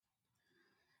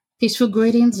Peaceful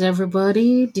greetings,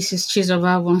 everybody. This is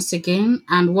Chizoba once again,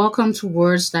 and welcome to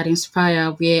Words That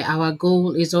Inspire, where our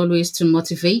goal is always to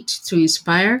motivate, to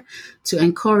inspire, to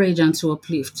encourage, and to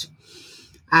uplift.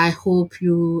 I hope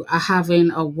you are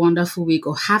having a wonderful week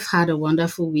or have had a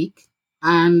wonderful week,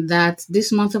 and that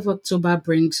this month of October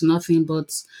brings nothing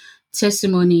but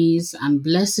testimonies and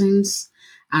blessings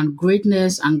and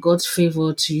greatness and God's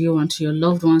favor to you and to your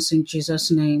loved ones in Jesus'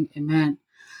 name. Amen.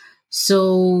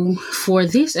 So, for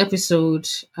this episode,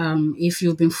 if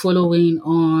you've been following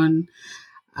on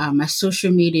my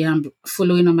social media and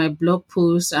following on my blog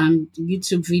posts and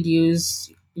YouTube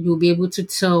videos, you'll be able to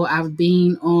tell I've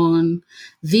been on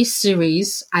this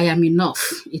series, I Am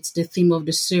Enough. It's the theme of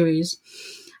the series.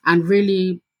 And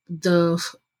really, the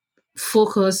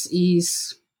focus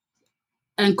is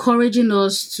encouraging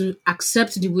us to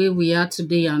accept the way we are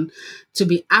today and to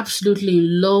be absolutely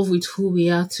in love with who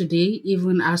we are today,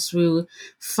 even as we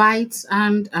fight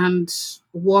and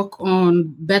work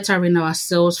on bettering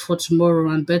ourselves for tomorrow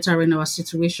and bettering our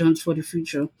situations for the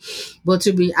future. But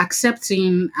to be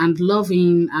accepting and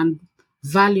loving and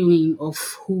valuing of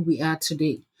who we are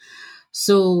today.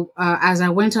 So, as I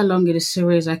went along in the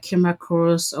series, I came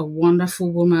across a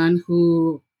wonderful woman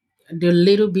who the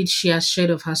little bit she has shared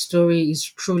of her story is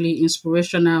truly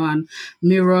inspirational and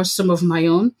mirrors some of my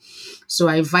own. So,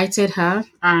 I invited her,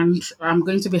 and I'm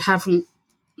going to be having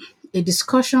a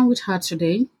discussion with her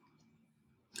today.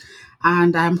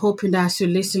 And I'm hoping that as you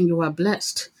listen, you are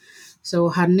blessed. So,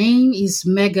 her name is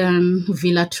Megan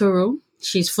Villatoro.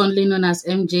 She's fondly known as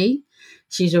MJ.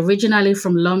 She's originally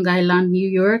from Long Island, New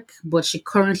York, but she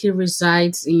currently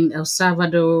resides in El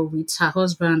Salvador with her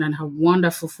husband and her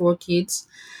wonderful four kids.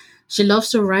 She loves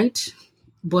to write,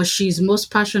 but she's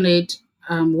most passionate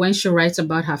when she writes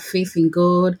about her faith in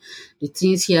God, the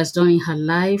things He has done in her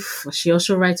life. She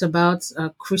also writes about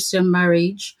Christian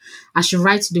marriage, and she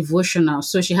writes devotional.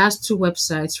 So she has two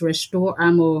websites, Restore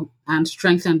Armor and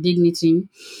Strength and Dignity.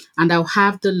 And I'll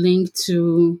have the link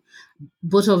to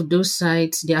both of those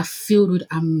sites. They are filled with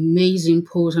amazing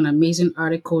posts and amazing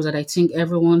articles that I think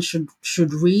everyone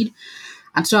should read.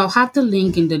 And so I'll have the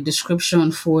link in the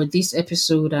description for this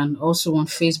episode and also on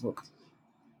Facebook.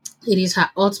 It is her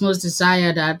utmost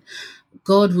desire that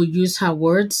God will use her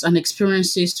words and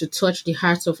experiences to touch the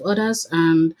hearts of others.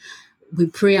 And we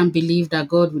pray and believe that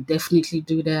God will definitely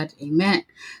do that. Amen.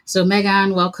 So,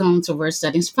 Megan, welcome to Words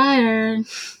That Inspire.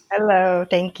 Hello,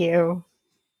 thank you.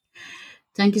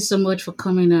 Thank you so much for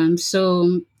coming on.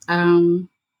 So,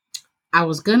 I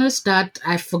was gonna start.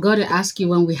 I forgot to ask you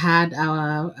when we had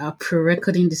our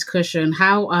pre-recording discussion.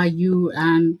 How are you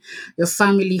and your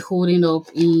family holding up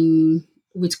in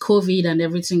with COVID and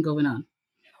everything going on?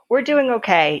 We're doing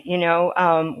okay.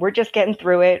 We're just getting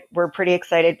through it. We're pretty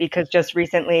excited because just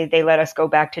recently they let us go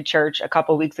back to church a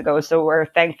couple weeks ago. So we're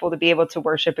thankful to be able to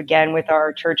worship again with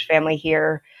our church family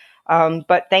here.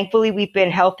 But thankfully we've been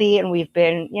healthy and we've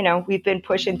been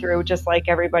pushing through just like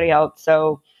everybody else.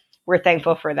 So we're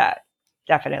thankful for that.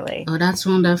 Definitely. Oh, that's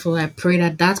wonderful. I pray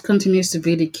that that continues to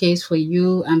be the case for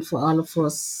you and for all of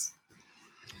us.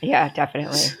 Yeah,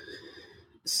 definitely.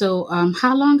 So,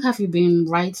 how long have you been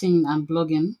writing and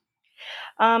blogging?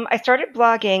 I started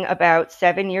blogging about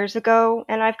 7 years ago,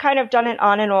 and I've kind of done it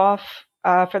on and off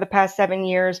for the past 7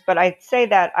 years. But I'd say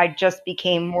that I just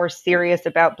became more serious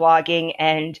about blogging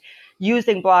and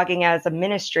using blogging as a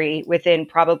ministry within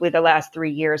probably the last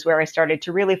 3 years, where I started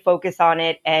to really focus on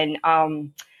it and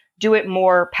do it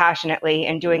more passionately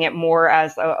and doing it more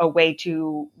as a way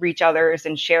to reach others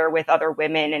and share with other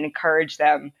women and encourage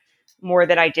them more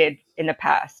than I did in the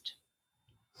past.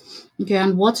 Okay,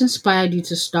 and what inspired you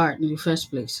to start in the first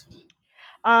place?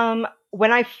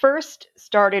 When I first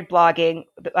started blogging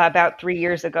about 3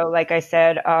 years ago, like I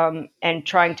said, and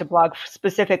trying to blog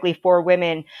specifically for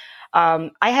women, I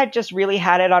had just really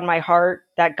had it on my heart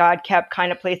that God kept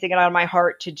kind of placing it on my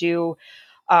heart to do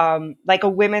like a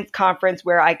women's conference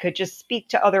where I could just speak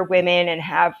to other women and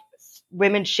have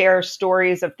women share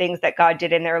stories of things that God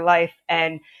did in their life.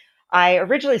 And I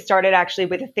originally started actually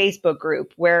with a Facebook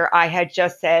group where I had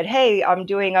just said, hey, I'm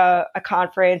doing a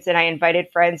conference, and I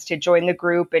invited friends to join the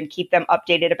group and keep them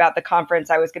updated about the conference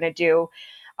I was going to do.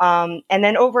 And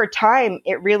then over time,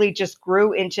 it really just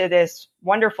grew into this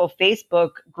wonderful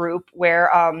Facebook group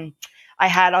where I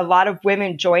had a lot of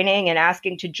women joining and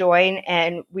asking to join.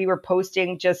 And we were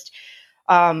posting just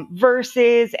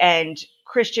verses and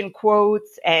Christian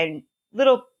quotes and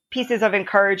little pieces of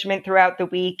encouragement throughout the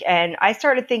week. And I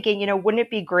started thinking, wouldn't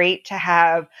it be great to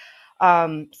have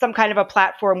some kind of a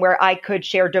platform where I could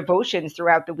share devotions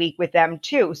throughout the week with them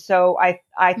too. So I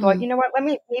thought, Mm, you know what,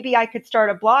 maybe I could start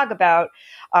a blog about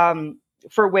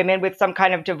for women with some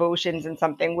kind of devotions and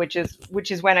something, which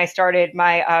is when I started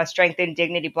my Strength and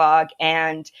Dignity blog.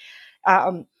 And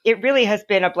it really has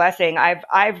been a blessing.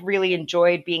 I've really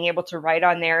enjoyed being able to write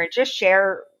on there and just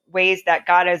share ways that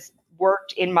God has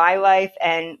worked in my life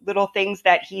and little things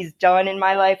that He's done in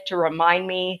my life to remind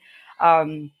me,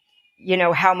 um,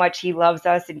 how much He loves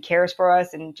us and cares for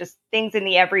us, and just things in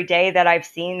the everyday that I've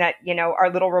seen that are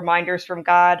little reminders from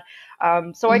God.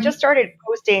 So I Mhm. just started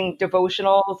posting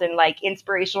devotionals and like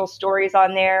inspirational stories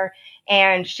on there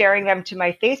and sharing them to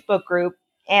my Facebook group,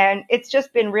 and it's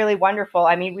just been really wonderful.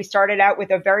 I mean, we started out with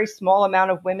a very small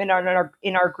amount of women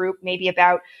in our group, maybe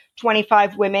about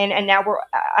 25 women, and now we're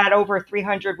at over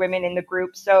 300 women in the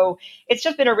group. So it's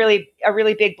just been a really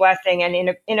big blessing, and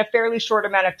in a fairly short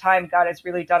amount of time, God has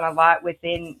really done a lot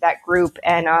within that group,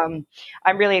 and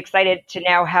I'm really excited to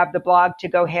now have the blog to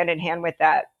go hand in hand with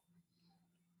that.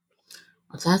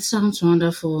 That sounds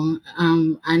wonderful.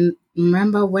 I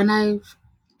remember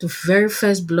the very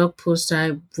first blog post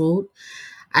I wrote,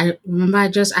 I remember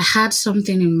I had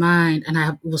something in mind and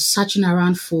I was searching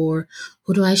around for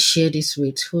who do I share this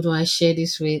with? Who do I share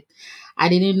this with? I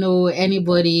didn't know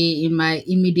anybody in my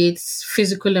immediate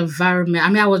physical environment. I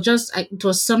mean, it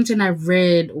was something I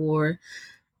read, or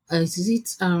is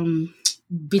it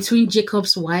between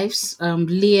Jacob's wives,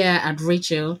 Leah and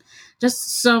Rachel.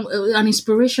 Just some an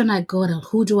inspiration I got.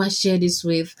 Who do I share this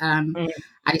with? And Mm,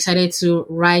 I decided to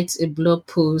write a blog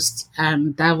post,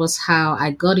 and that was how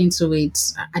I got into it.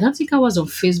 I don't think I was on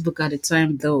Facebook at the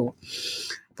time though,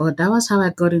 but that was how I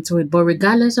got into it. But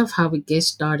regardless of how we get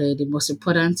started, the most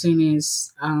important thing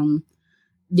is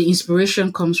the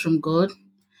inspiration comes from God,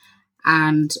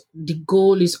 and the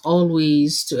goal is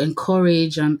always to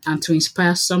encourage and to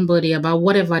inspire somebody about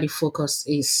whatever the focus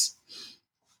is.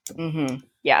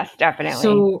 yes, definitely.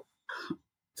 So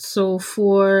so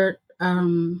for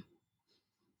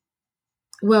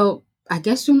well, I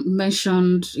guess you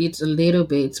mentioned it a little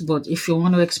bit, but if you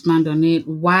want to expand on it,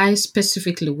 why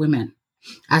specifically women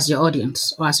as your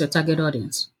audience or as your target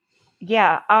audience?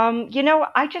 Yeah.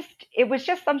 It was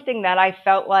just something that I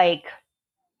felt like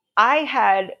I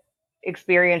had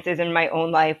experiences in my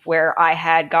own life where I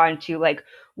had gone to like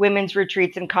women's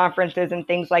retreats and conferences and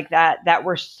things like that that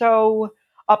were so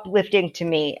uplifting to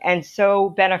me and so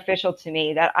beneficial to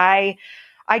me that I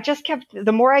just kept,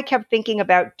 the more I kept thinking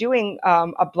about doing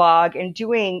a blog and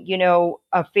doing,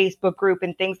 a Facebook group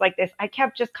and things like this, I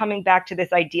kept just coming back to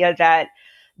this idea that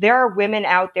there are women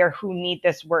out there who need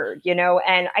this word,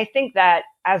 and I think that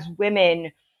as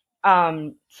women,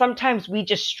 sometimes we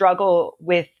just struggle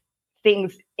with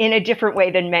things in a different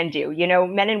way than men do.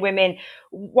 Men and women,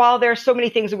 while there's so many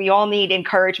things that we all need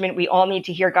encouragement, we all need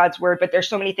to hear God's word, but there's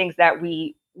so many things that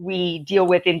we deal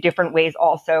with in different ways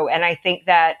also. And I think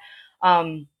that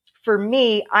for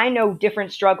me, I know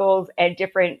different struggles and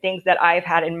different things that I've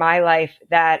had in my life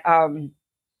that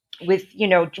with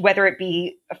whether it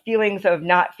be feelings of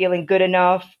not feeling good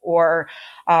enough or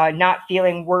not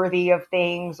feeling worthy of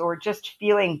things or just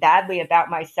feeling badly about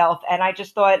myself. And I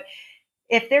just thought,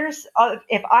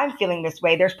 if I'm feeling this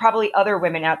way, there's probably other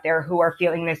women out there who are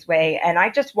feeling this way, and I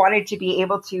just wanted to be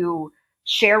able to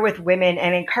share with women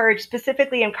and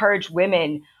specifically encourage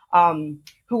women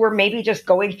who were maybe just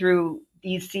going through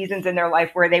these seasons in their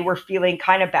life where they were feeling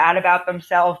kind of bad about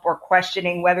themselves or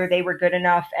questioning whether they were good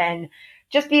enough, and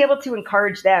just be able to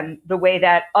encourage them the way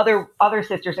that other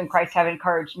sisters in Christ have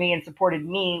encouraged me and supported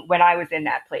me when I was in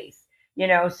that place.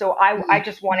 So I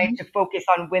just wanted Mhm. to focus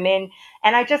on women,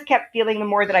 and I just kept feeling, the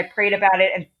more that I prayed about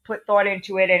it and put thought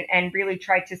into it, and really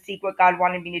tried to seek what God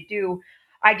wanted me to do,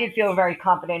 I did feel very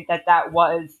confident that that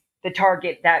was the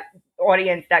target, that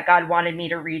audience that God wanted me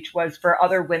to reach, was for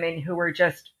other women who were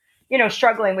just,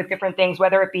 struggling with different things,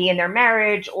 whether it be in their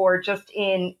marriage or just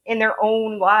in their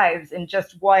own lives, and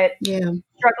just Yeah.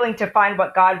 struggling to find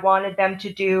what God wanted them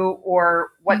to do,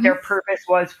 or what Hmm. their purpose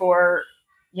was for,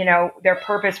 their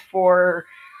purpose for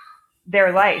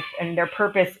their life and their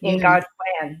purpose in Yeah. God's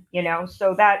plan.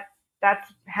 So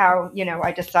that's how,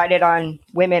 I decided on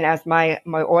women as my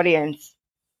audience.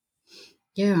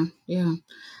 Yeah. Yeah.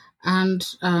 And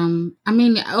I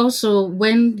mean, also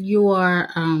when you are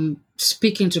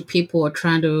speaking to people or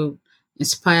trying to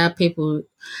inspire people,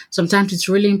 sometimes it's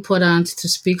really important to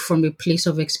speak from a place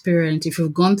of experience. If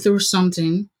you've gone through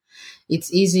something,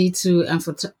 it's easy to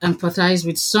empathize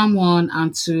with someone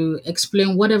and to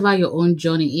explain whatever your own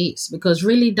journey is, because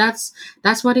really that's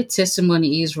what a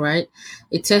testimony is, right?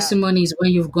 A Yeah. testimony is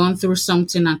when you've gone through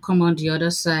something and come on the other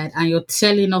side, and your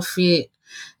telling of it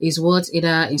is what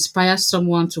either inspires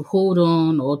someone to hold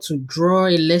on or to draw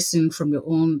a lesson from your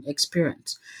own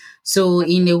experience. So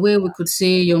in a way, we could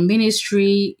say your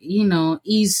ministry,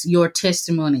 is your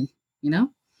testimony. You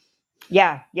know.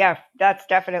 Yeah, yeah, that's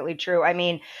definitely true. I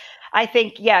mean, I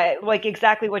think, yeah, like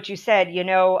exactly what you said,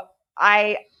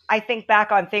 I I think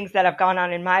back on things that have gone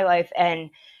on in my life, and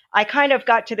I kind of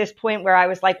got to this point where I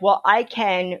was like, well, I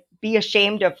can be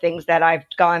ashamed of things that I've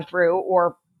gone through,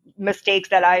 or mistakes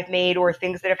that I've made, or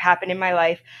things that have happened in my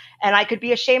life, and I could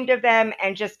be ashamed of them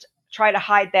and just try to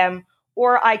hide them,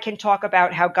 or I can talk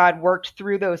about how God worked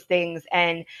through those things.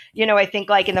 And I think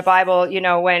like in the Bible,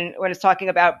 when it's talking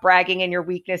about bragging in your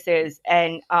weaknesses,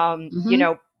 and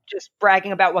Mm-hmm. just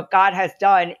bragging about what God has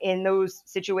done in those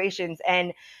situations.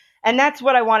 And that's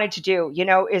what I wanted to do,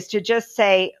 is to just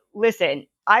say, listen,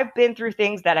 I've been through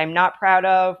things that I'm not proud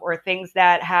of, or things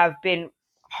that have been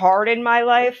hard in my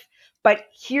life, but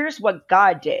here's what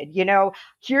God did.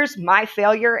 Here's my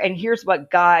failure, and here's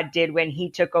what God did when he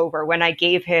took over, when I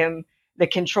gave him the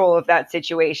control of that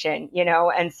situation.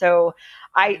 And so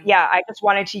Yeah. I just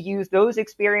wanted to use those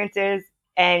experiences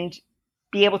and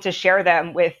be able to share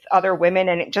them with other women,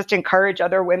 and just encourage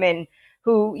other women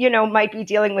who, might be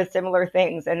dealing with similar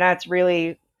things. And that's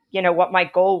really, what my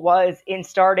goal was in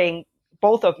starting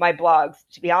both of my blogs,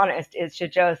 to be honest, is to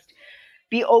just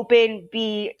be open,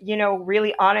 be,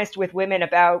 really honest with women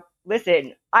about,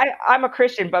 listen, I'm a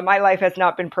Christian, but my life has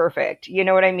not been perfect. You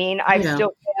know what I mean? I've Yeah.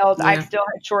 still failed, I've Yeah. still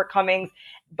had shortcomings,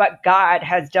 but God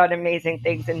has done amazing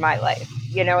things in my life,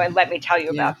 and let me tell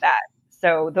you Yeah. about that.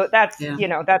 So that's,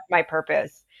 Yeah. that's my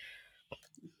purpose.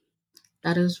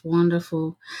 That is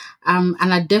wonderful. And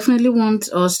I definitely want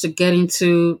us to get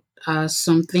into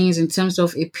some things in terms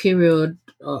of a period,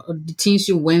 or the things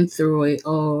you went through,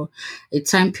 or a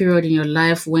time period in your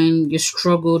life when you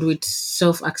struggled with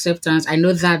self acceptance. I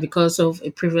know that because of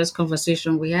a previous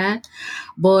conversation we had.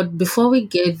 But before we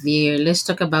get there, let's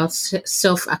talk about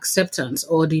self acceptance,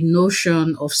 or the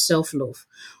notion of self love.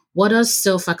 What does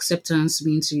self acceptance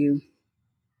mean to you?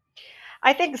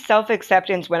 I think self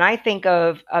acceptance, when I think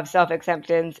of self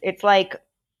acceptance, it's like,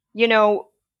 you know,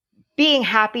 being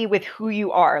happy with who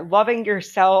you are, loving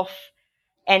yourself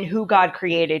and who God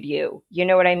created you. You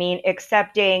know what I mean?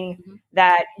 Accepting Mhm.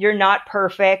 that you're not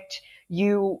perfect.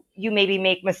 You maybe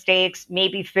make mistakes,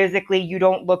 maybe physically you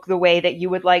don't look the way that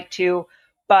you would like to,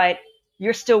 but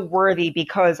you're still worthy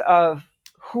because of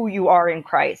who you are in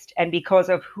Christ, and because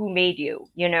of who made you.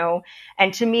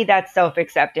 And to me, that's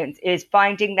self-acceptance, is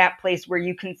finding that place where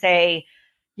you can say,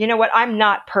 you know what, I'm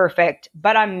not perfect,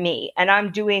 but I'm me, and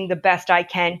I'm doing the best I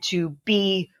can to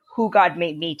be who God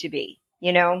made me to be.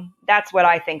 That's what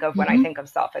I think of when I Mhm. think of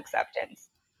self acceptance.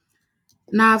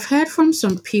 Now, I've heard from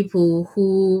some people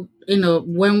who,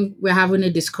 when we're having a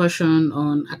discussion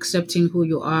on accepting who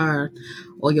you are,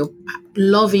 or you're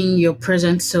loving your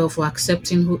present self, or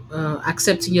accepting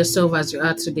yourself as you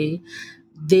are today,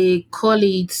 they call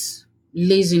it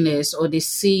laziness, or they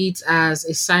see it as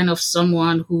a sign of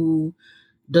someone who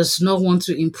does not want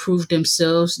to improve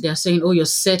themselves. They're saying, oh, you're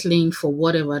settling for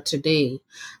whatever today.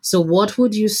 So, what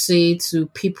would you say to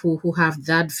people who have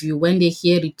that view when they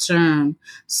hear the term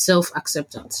self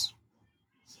acceptance?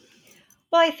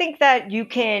 Well, I think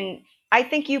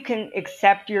you can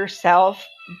accept yourself,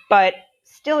 but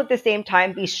still at the same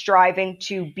time be striving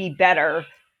to be better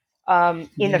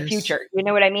in the Yes. future. You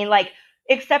know what I mean? Like,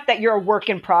 accept that you're a work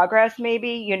in progress,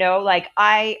 maybe, like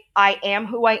I am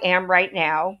who I am right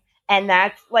now. And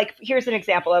that's like, here's an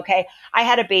example. Okay. I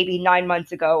had a baby 9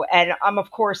 months ago, and I'm,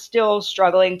 of course, still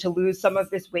struggling to lose some of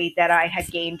this weight that I had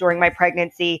gained during my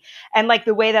pregnancy. And like,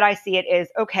 the way that I see it is,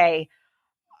 okay,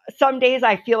 some days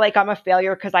I feel like I'm a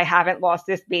failure because I haven't lost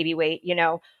this baby weight.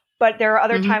 But there are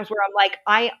other Mm-hmm. times where I'm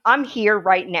like, I'm here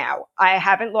right now. I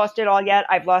haven't lost it all yet.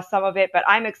 I've lost some of it, but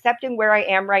I'm accepting where I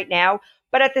am right now.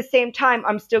 But at the same time,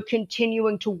 I'm still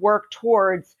continuing to work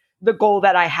towards the goal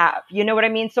that I have. You know what I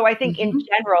mean? So I think in Mm-hmm.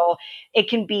 general, it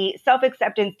can be, self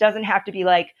acceptance doesn't have to be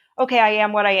like, okay, I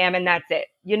am what I am and that's it.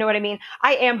 You know what I mean?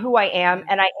 I am who I am, Yeah.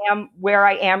 and I am where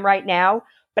I am right now.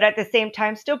 But at the same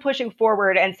time, still pushing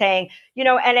forward and saying,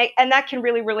 and that can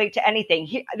really relate to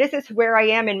anything. This is where I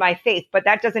am in my faith, but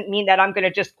that doesn't mean that I'm going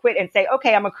to just quit and say,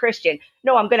 okay, I'm a Christian.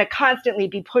 No, I'm going to constantly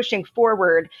be pushing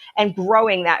forward and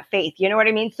growing that faith. You know what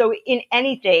I mean? So in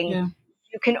anything, Yeah.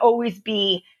 you can always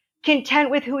be content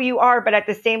with who you are, but at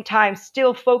the same time,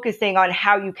 still focusing on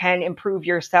how you can improve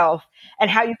yourself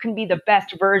and how you can be the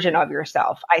best version of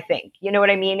yourself, I think. You know what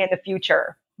I mean? In the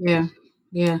future. Yeah.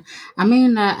 Yeah. I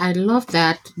mean, I love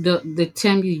that the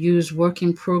term you use, work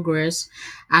in progress.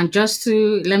 And just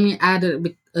to let me add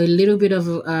a little bit of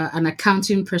an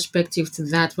accounting perspective to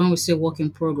that when we say work in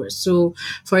progress. So,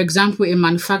 for example, a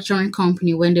manufacturing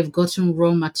company, when they've gotten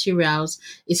raw materials,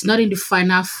 it's not in the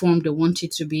final form they want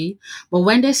it to be. But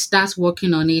when they start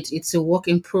working on it, it's a work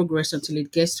in progress until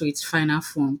it gets to its final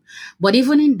form. But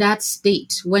even in that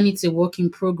state, when it's a work in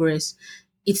progress,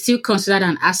 it's still considered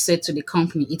an asset to the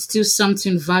company. It's still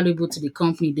something valuable to the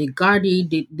company. They guard it,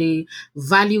 they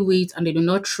value it, and they do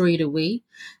not throw it away.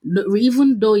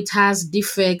 Even though it has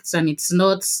defects and it's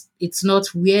not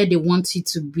where they want it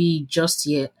to be just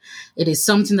yet, it is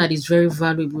something that is very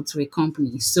valuable to a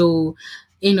company. So,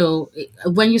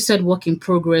 when you said work in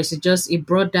progress, it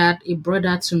brought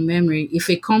that to memory. If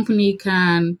a company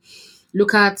can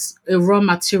look at a raw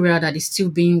material that is still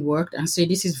being worked and say,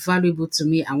 this is valuable to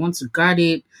me, I want to guard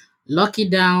it, lock it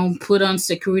down, put on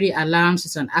security alarms,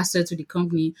 it's an asset to the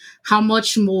company. How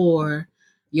much more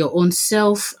your own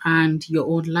self and your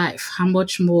own life? How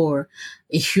much more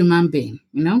a human being?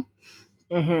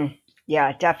 Hmm.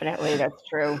 Yeah, definitely. That's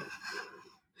true.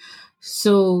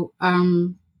 So,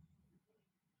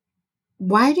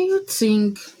 why do you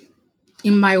think,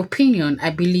 in my opinion,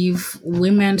 I believe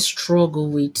women struggle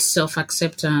with self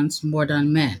acceptance more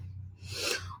than men?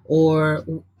 Or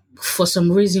for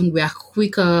some reason, we are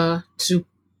quicker to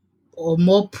or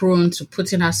more prone to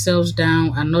putting ourselves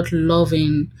down and not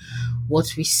loving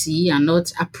what we see and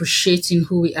not appreciating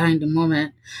who we are in the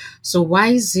moment. So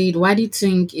why do you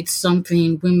think it's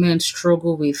something women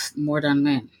struggle with more than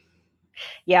men?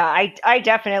 Yeah, I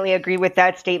definitely agree with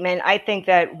that statement. I think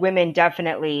that women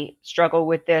definitely struggle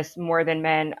with this more than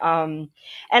men. And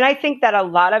I think that a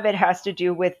lot of it has to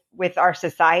do with our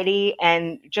society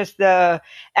and just the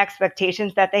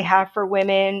expectations that they have for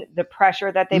women, the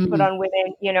pressure that they put Mm, on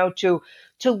women,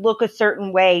 to look a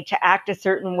certain way, to act a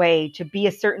certain way, to be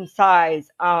a certain size.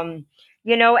 And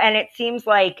it seems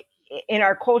like in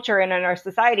our culture and in our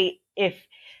society, if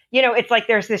it's like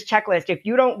there's this checklist. If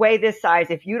you don't weigh this size,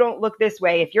 if you don't look this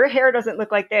way, if your hair doesn't look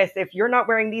like this, if you're not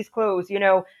wearing these clothes,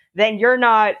 then you're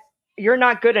not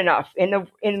good enough in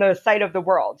the sight of the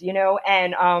world,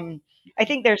 And I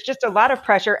think there's just a lot of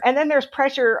pressure, and then there's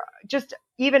pressure just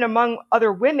even among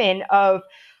other women of,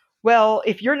 well,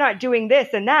 if you're not doing this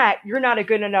and that, you're not a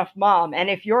good enough mom. And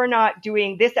if you're not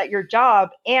doing this at your job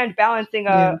and balancing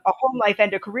yeah. a home life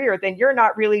and a career, then you're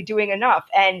not really doing enough.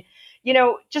 And,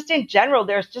 just in general,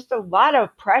 there's just a lot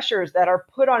of pressures that are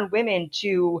put on women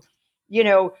you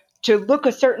know, to look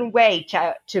a certain way,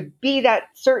 to be that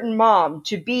certain mom,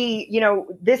 to be,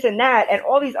 this and that, and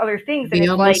all these other things. And Be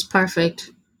it's like, almost perfect.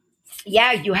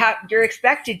 yeah, you're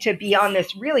expected to be on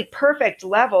this really perfect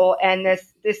level and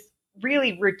this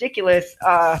really ridiculous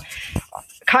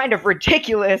kind of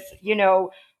ridiculous,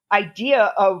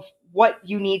 idea of what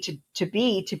you need to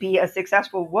be a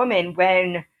successful woman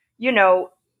when, you know,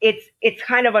 it's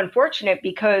kind of unfortunate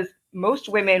because most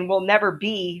women will never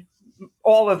be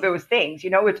all of those things.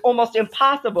 It's almost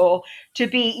impossible to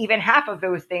be even half of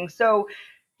those things. So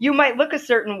you might look a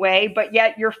certain way, but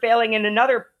yet you're failing in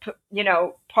another,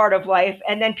 part of life.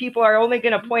 And then people are only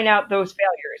going to point out those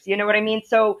failures. You know what I mean?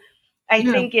 So I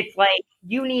Yeah. think it's like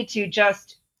you need to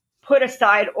just put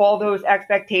aside all those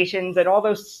expectations and all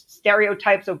those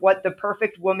stereotypes of what the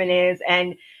perfect woman is.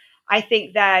 And I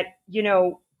think that,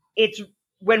 it's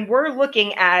when we're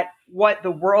looking at what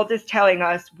the world is telling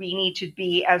us we need to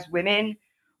be as women,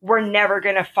 we're never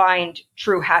going to find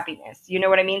true happiness. You know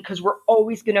what I mean? Because we're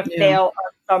always going to Yeah. fail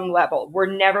on some level. We're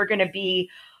never going to be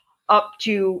up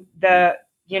to the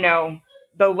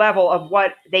level of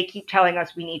what they keep telling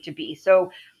us we need to be.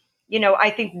 So, I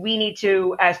think we need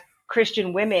to, as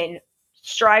Christian women,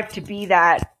 strive to be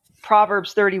that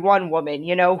Proverbs 31 woman,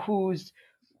 who's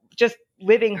just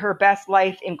living her best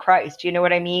life in Christ, you know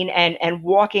what I mean? And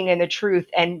walking in the truth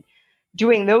and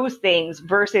doing those things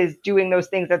versus doing those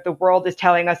things that the world is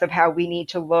telling us of how we need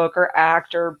to look or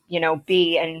act or,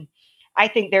 be. And I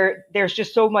think there's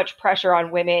just so much pressure on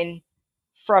women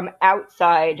from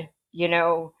outside,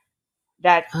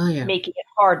 that's Oh yeah. making it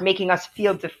hard, making us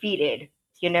feel defeated,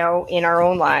 in our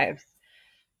own lives.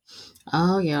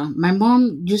 Oh yeah. My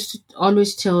mom just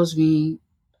always tells me,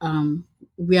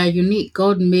 we are unique.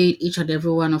 God made each and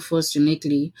every one of us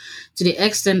uniquely, to the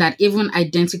extent that even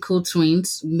identical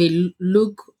twins may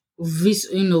look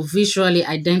visually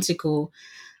identical,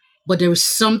 but there is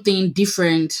something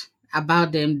different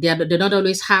about them. They don't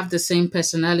always have the same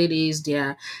personalities.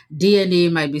 Their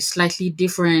DNA might be slightly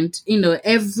different.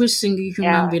 Every single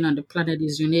human Yeah. being on the planet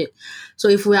is unique. So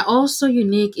if we are also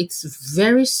unique, it's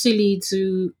very silly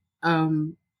to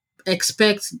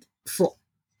expect for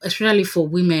especially for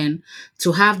women,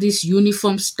 to have this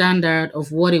uniform standard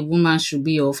of what a woman should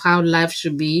be, of how life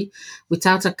should be,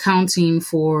 without accounting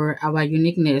for our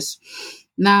uniqueness.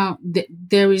 Now,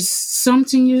 there is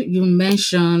something you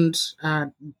mentioned,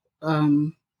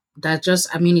 um, that just,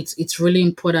 I mean, it's really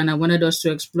important. I wanted us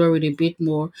to explore it a bit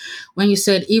more. When you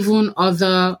said even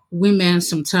other women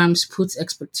sometimes put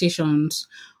expectations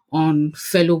on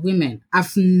fellow women,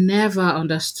 I've never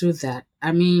understood that.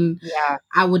 I mean, Yeah.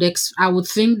 I would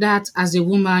think that as a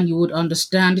woman you would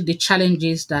understand the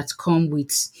challenges that come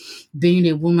with being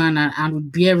a woman,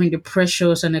 and bearing the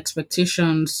pressures and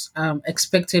expectations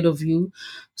expected of you.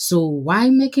 So why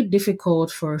make it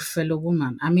difficult for a fellow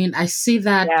woman? I mean, I see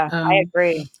that Yeah, I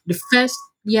agree.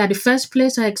 the first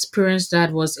place I experienced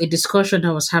that was a discussion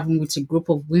I was having with a group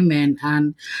of women,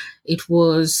 and it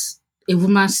was a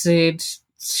woman said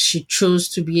she chose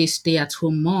to be a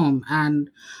stay-at-home mom, and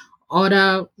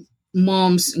other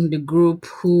moms in the group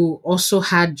who also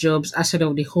had jobs outside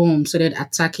of the home started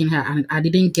attacking her, and I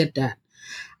didn't get that.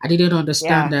 I didn't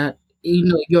understand Yeah. that. You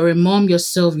know, you're a mom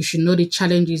yourself, you should know the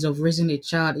challenges of raising a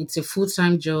child. It's a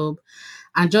full-time job,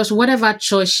 and just whatever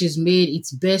choice she's made,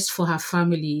 it's best for her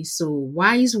family. So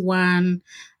why is one,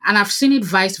 and I've seen it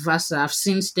vice versa. I've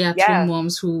seen stay-at-home Yeah.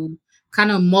 moms who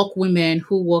kind of mock women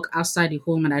who work outside the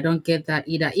home, and I don't get that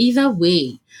either. Either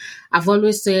way, I've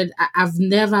always said I've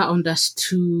never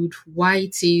understood why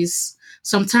it is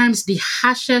sometimes the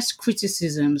harshest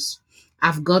criticisms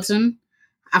I've gotten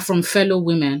are from fellow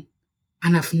women,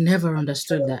 and I've never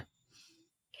understood True. that.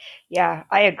 Yeah,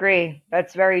 I agree.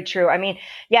 That's very true. I mean,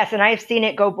 yes, and I've seen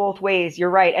it go both ways. You're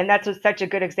right. And such a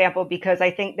good example because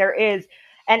I think there is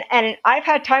and I've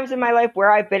had times in my life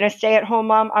where I've been a stay-at-home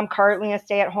mom. I'm currently a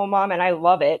stay-at-home mom and I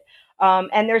love it.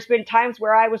 And there's been times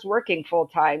where I was working full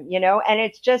time, and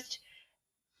it's just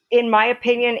in my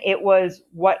opinion, it was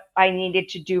what I needed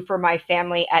to do for my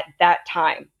family at that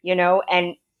time,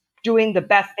 and doing the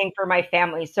best thing for my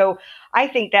family. So I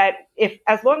think that if,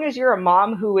 as long as you're a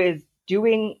mom who is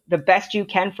doing the best you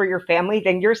can for your family,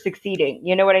 then you're succeeding.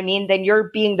 You know what I mean? Then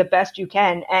you're being the best you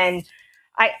can. And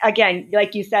again,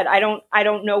 like you said, I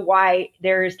don't know why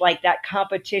there's like that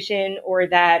competition or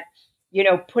that,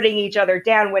 putting each other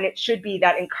down when it should be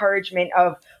that encouragement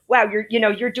of, wow,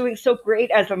 you're doing so great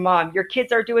as a mom. Your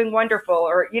kids are doing wonderful.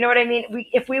 Or, you know what I mean?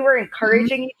 If we were Mhm.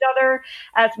 encouraging each other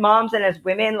as moms and as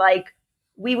women, like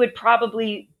we would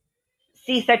probably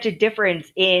see such a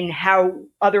difference in how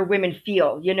other women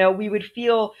feel. We would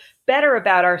feel better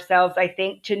about ourselves, I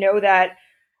think, to know that,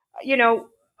 you know,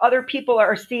 other people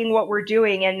are seeing what we're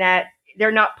doing and that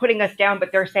they're not putting us down,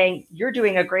 but they're saying, you're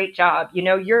doing a great job.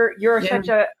 You're Yeah. such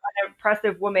an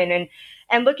impressive woman.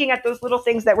 And looking at those little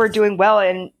things that we're doing well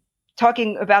and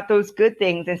talking about those good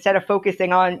things instead of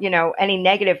focusing on, any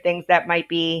negative things that might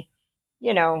be,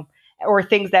 you know, or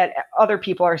things that other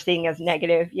people are seeing as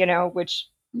negative, which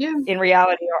Yeah. in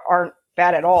reality aren't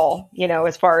bad at all,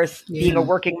 as far as being a Yeah.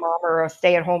 working mom or a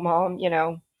stay at home mom.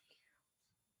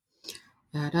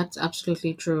 Yeah, that's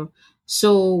absolutely true.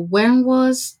 So when,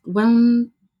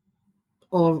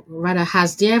 or rather,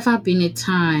 has there ever been a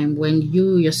time when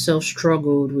you yourself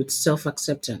struggled with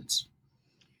self-acceptance?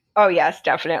 Oh, yes,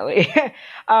 definitely.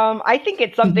 I think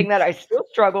it's something that I still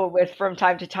struggle with from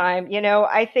time to time.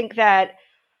 I think that,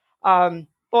 well,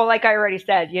 like I already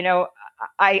said,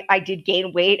 I did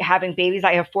gain weight having babies.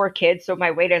 I have 4 kids, so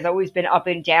my weight has always been up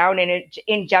and down. And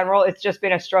in general, it's just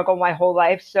been a struggle my whole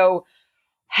life. So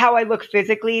how I look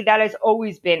physically, that has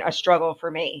always been a struggle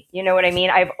for me. You know what I mean?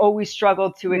 I've always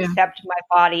struggled to Yeah. accept my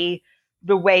body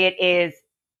the way it is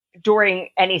during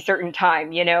any certain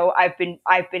time. I've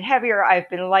been heavier, I've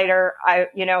been lighter,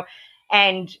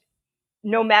 and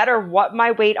no matter what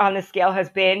my weight on the scale has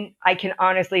been, I can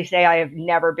honestly say I have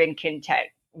never been content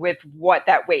with what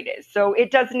that weight is. So it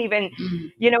doesn't even,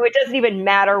 Mhm. it doesn't even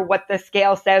matter what the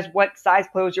scale says, what size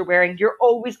clothes you're wearing. You're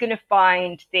always going to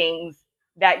find things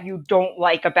that you don't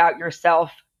like about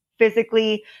yourself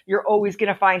physically. You're always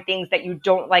going to find things that you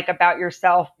don't like about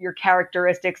yourself, your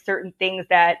characteristics, certain things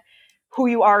that who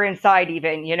you are inside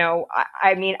even.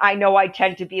 I mean, I know I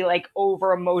tend to be like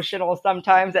over emotional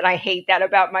sometimes and I hate that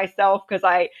about myself because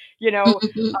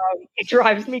it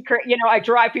drives me I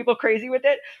drive people crazy with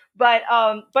it, but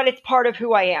it's part of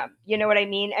who I am. You know what I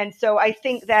mean? And so I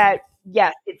think that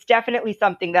yes, it's definitely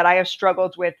something that I have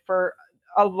struggled with for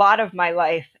a lot of my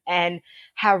life and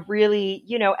have really,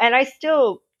 and I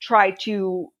still try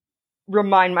to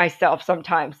remind myself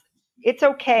sometimes it's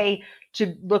okay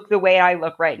to look the way I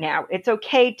look right now. It's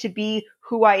okay to be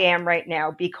who I am right now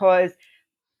because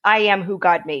I am who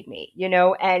God made me,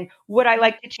 and would I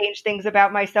like to change things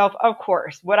about myself? Of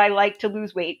course. Would I like to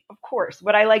lose weight? Of course.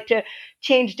 Would I like to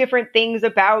change different things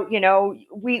about,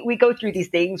 we go through these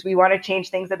things. We want to change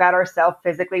things about ourselves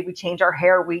physically. We change our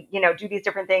hair. We, do these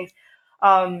different things.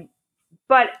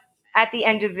 But at the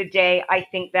end of the day, I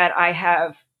think that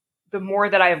the more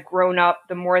that I have grown up,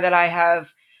 the more that I have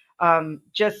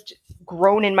just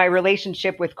grown in my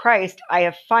relationship with Christ, I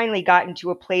have finally gotten to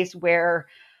a place where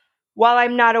while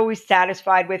I'm not always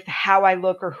satisfied with how I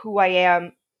look or who I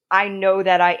am, I know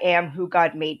that I am who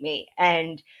God made me.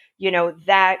 And,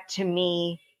 that to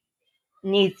me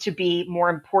needs to be more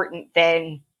important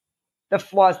than the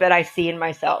flaws that I see in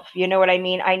myself. You know what I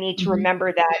mean? I need to Hmm.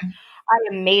 remember that I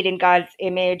am made in God's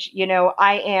image.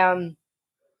 I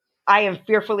am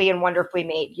fearfully and wonderfully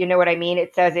made. You know what I mean?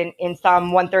 It says in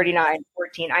Psalm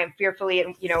 139:14, I am fearfully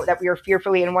and that we are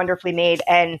fearfully and wonderfully made.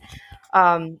 And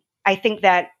I think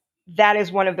that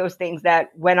is one of those things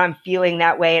that when I'm feeling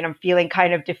that way and I'm feeling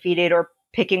kind of defeated or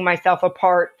picking myself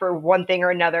apart for one thing or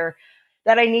another,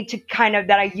 that I need to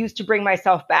that I used to bring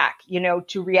myself back,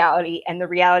 to reality. And the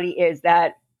reality is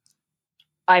that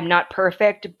I'm not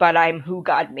perfect, but I'm who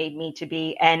God made me to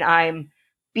be. And I'm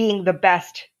being the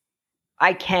best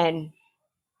I can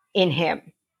in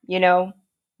Him, you know?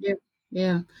 Yeah,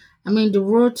 yeah. I mean, the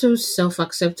road to self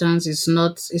acceptance is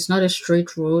not a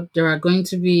straight road. There are going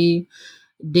to be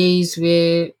days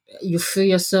where you feel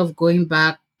yourself going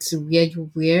back to where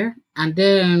you were, and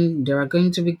then there are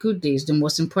going to be good days. The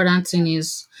most important thing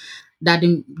is that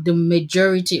the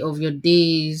majority of your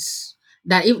days,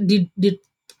 that if the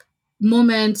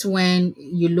moment when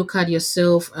you look at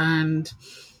yourself and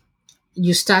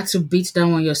you start to beat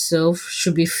down on yourself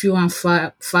should be few and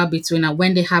far between, and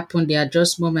when they happen they are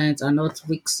just moments and not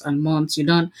weeks and months. You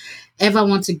don't ever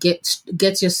want to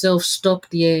get yourself stuck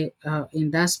there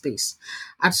in that space.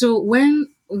 And so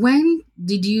when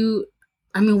did you,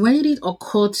 I mean, when did it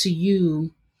occur to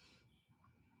you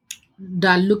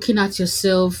that looking at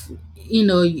yourself,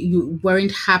 you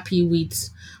weren't happy with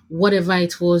whatever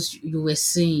it was you were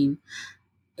seeing?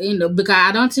 Because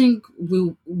I don't think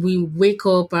we wake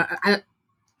up.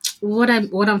 What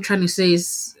I'm trying to say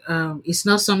is, it's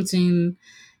not something.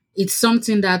 It's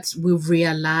something that we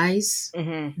realize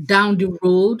Hmm. down the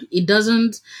road. It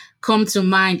doesn't come to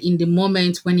mind in the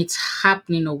moment when it's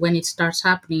happening or when it starts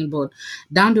happening, but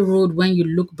down the road when you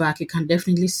look back, you can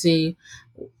definitely say,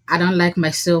 I don't like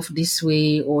myself this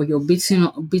way, or you're beating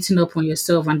up on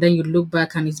yourself, and then you look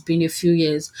back and it's been a few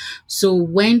years. So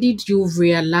when did you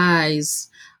realize,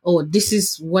 oh, this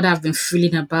is what I've been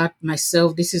feeling about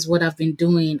myself, this is what I've been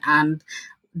doing, and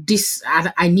this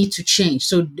I need to change?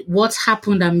 So what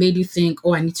happened that made you think,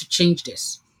 oh, I need to change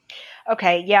this?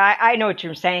 Okay, yeah, I know what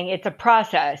you're saying. It's a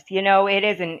process,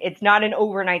 it's not an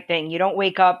overnight thing. You don't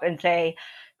wake up and say,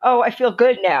 "Oh, I feel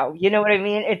good now." You know what I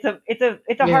mean? It's a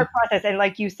Yeah. hard process, and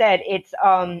like you said, it's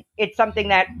something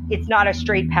that it's not a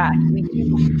straight path. We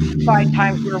do find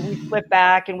times where we slip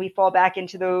back and we fall back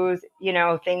into those,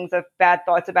 things of bad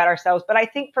thoughts about ourselves. But I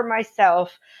think for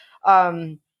myself,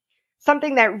 um,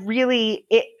 something that really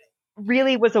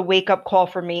was a wake up call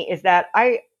for me is that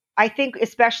I think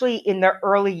especially in the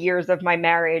early years of my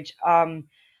marriage,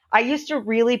 I used to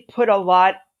really put a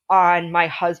lot on my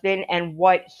husband and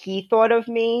what he thought of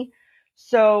me.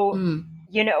 So, Mm.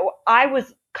 I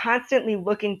was constantly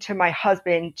looking to my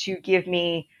husband to give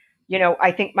me,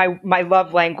 I think my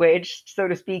love language, so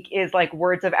to speak, is like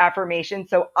words of affirmation.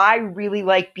 So I really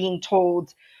like being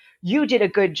told, you did a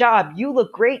good job. You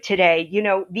look great today.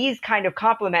 These kind of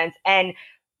compliments. And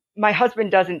my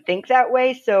husband doesn't think that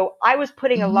way. So I was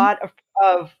putting a Mm-hmm. lot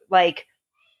of like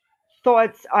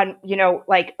thoughts on,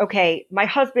 like, okay, my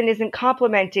husband isn't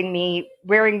complimenting me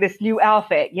wearing this new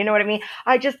outfit. You know what I mean?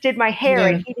 I just did my hair Yeah.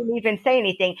 and he didn't even say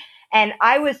anything. And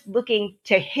I was looking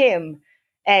to him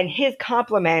and his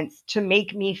compliments to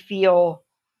make me feel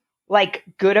like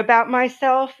good about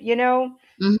myself, Mm-hmm.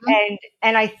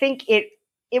 and I think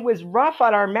it was rough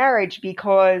on our marriage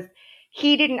because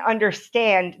he didn't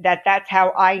understand that that's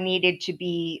how I needed to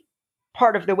be,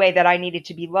 part of the way that I needed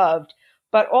to be loved.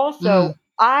 But also, Mm.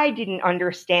 I didn't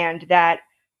understand that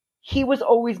he was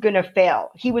always going to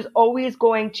fail. He was always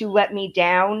going to let me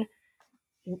down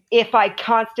if I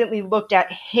constantly looked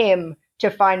at him to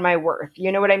find my worth.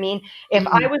 You know what I mean? If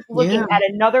I Mm. was looking Yeah. at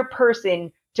another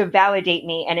person to validate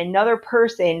me and another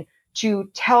person to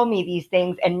tell me these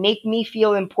things and make me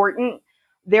feel important,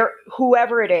 there,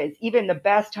 whoever it is, even the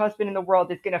best husband in the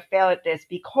world is going to fail at this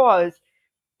because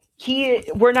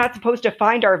we're not supposed to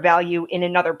find our value in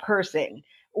another person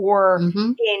or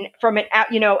Mm-hmm. in from an,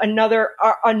 another,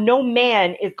 no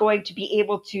man is going to be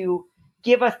able to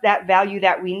give us that value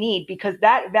that we need, because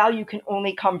that value can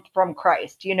only come from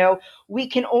Christ. We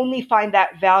can only find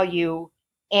that value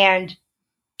and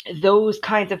those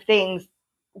kinds of things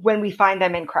when we find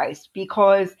them in Christ,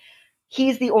 because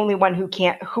he's the only one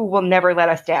who will never let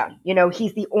us down.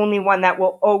 He's the only one that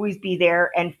will always be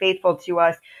there and faithful to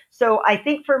us. So I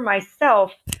think for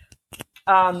myself,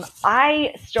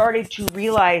 I started to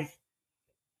realize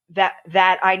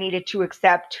that I needed to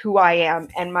accept who I am,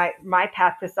 and my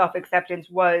path to self acceptance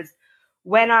was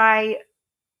when I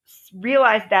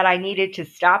realized that I needed to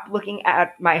stop looking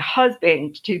at my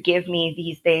husband to give me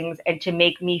these things and to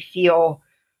make me feel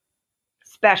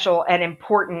special and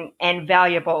important and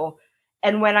valuable.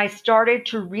 And when I started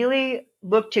to really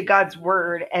look to God's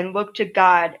word and look to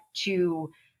God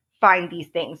to find these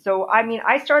things. So, I mean,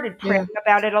 I started praying Yeah.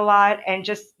 about it a lot and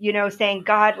just, saying,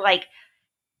 God, like,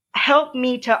 help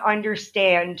me to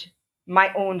understand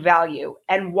my own value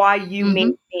and why you made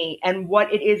Mm-hmm. me and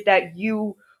what it is that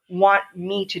you want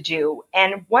me to do.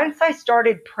 And once I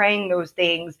started praying those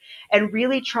things and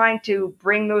really trying to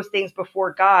bring those things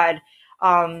before God,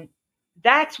 um,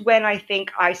 that's when I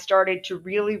think I started to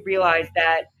really realize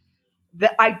that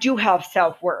I do have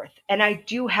self worth and I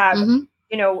do have,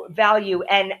 Mm-hmm. value.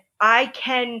 And I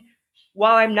can,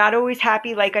 while I'm not always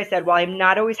happy, like I said, while I'm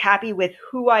not always happy with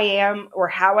who I am or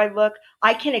how I look,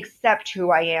 I can accept who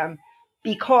I am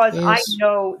because I Yes.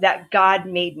 know that God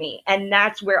made me. And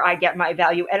that's where I get my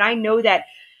value. And I know that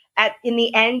in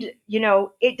the end,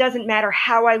 it doesn't matter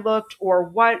how I looked or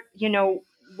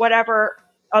whatever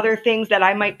other things that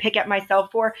I might pick at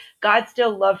myself for, God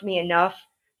still loved me enough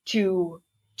to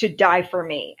die for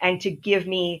me and to give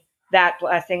me that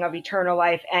blessing of eternal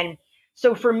life. And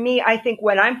so for me, I think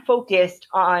when I'm focused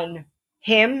on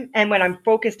him and when I'm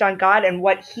focused on God and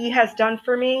what he has done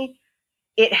for me,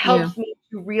 it Yeah. helps me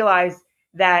to realize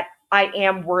that I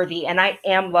am worthy and I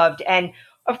am loved. And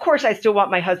of course, I still want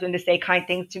my husband to say kind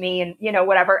things to me and,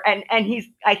 whatever. And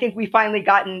I think we finally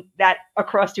gotten that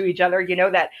across to each other,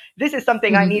 that this is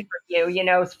something I need Mm-hmm. from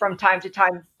you, from time to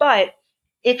time. But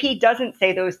if he doesn't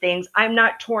say those things, I'm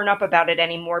not torn up about it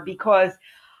anymore because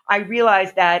I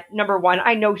realize that number one,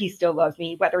 I know he still loves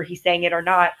me, whether he's saying it or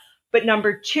not. But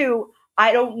number two,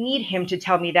 I don't need him to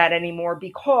tell me that anymore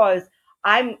because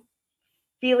I'm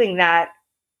feeling that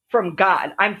from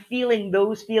God. I'm feeling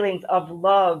those feelings of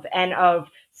love and of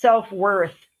self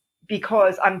worth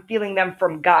because I'm feeling them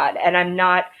from God. And I'm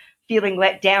not feeling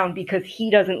let down because He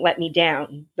doesn't let me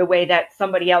down the way that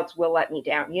somebody else will let me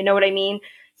down. You know what I mean?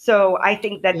 So I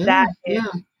think that Yeah. that is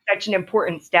Yeah. such an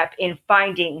important step in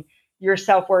finding your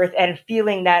self worth and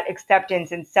feeling that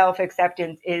acceptance and self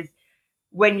acceptance is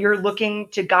when you're looking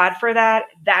to God for that,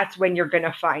 that's when you're going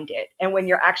to find it. And when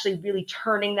you're actually really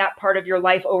turning that part of your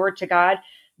life over to God,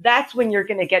 that's when you're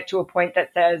going to get to a point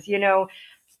that says,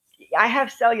 I have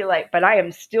cellulite, but I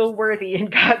am still worthy in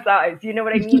God's eyes. You know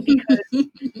what I mean?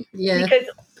 Yeah. Because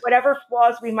whatever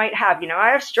flaws we might have, I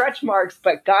have stretch marks,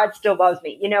 but God still loves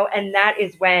me, and that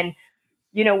is when,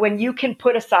 when you can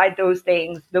put aside those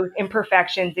things, those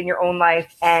imperfections in your own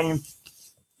life, and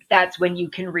that's when you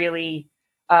can really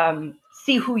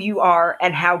see who you are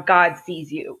and how God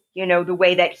sees you, the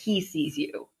way that he sees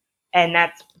you. And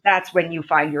that's when you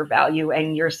find your value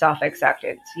and your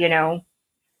self-acceptance.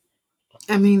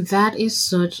 I mean, that is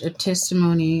such a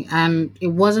testimony. And it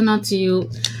wasn't until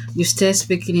you started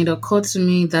speaking, it occurred to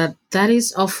me that that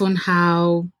is often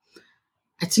how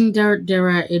I think there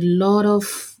are a lot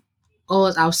of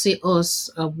us, I'll say us,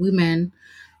 women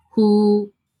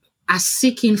who are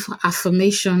seeking for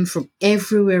affirmation from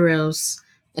everywhere else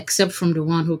except from the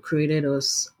one who created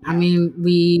us. I Yeah. mean,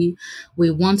 we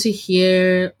want to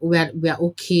hear we are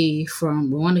okay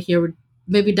from. We want to hear.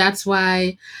 Maybe that's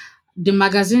why the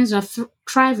magazines are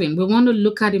thriving. We want to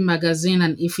look at the magazine,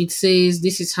 and if it says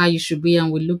this is how you should be,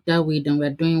 and we look that way, then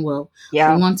we're doing well. We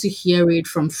Yeah. want to hear it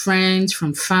from friends,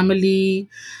 from family,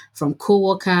 from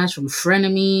co-workers, from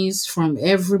frenemies, from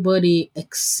everybody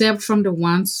except from the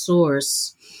one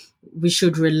source we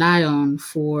should rely on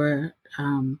for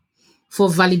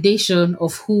validation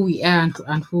of who we are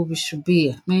and who we should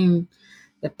be. I mean,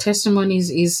 the testimonies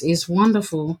is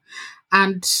wonderful.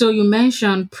 And so you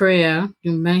mentioned prayer,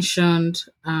 you mentioned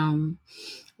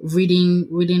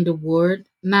reading the word.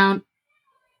 Now,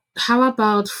 how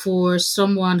about for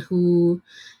someone who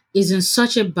is in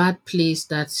such a bad place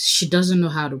that she doesn't know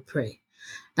how to pray?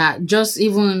 That just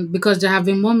even because there have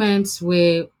been moments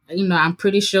where I'm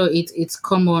pretty sure it's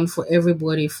common for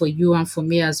everybody, for you and for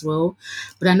me as well.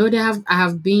 But I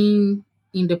have been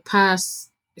in the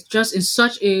past just in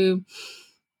such a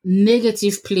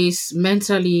negative place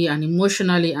mentally and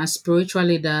emotionally and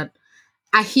spiritually that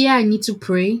I hear I need to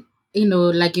pray,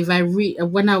 like if I read,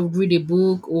 when I would read a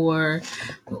book or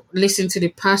listen to the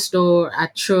pastor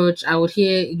at church, I would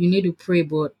hear you need to pray,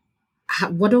 but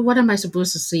what am I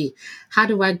supposed to say? How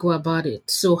do I go about it?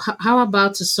 So how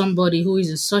about to somebody who is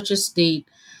in such a state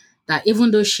that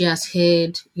even though she has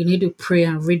heard you need to pray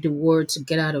and read the word to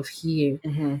get out of here,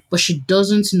 Hmm. but she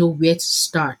doesn't know where to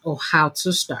start or how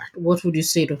to start? What would you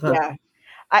say to her? Yeah.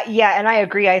 Yeah, and I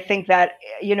agree. I think that,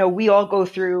 we all go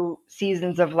through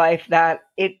seasons of life that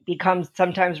it becomes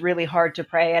sometimes really hard to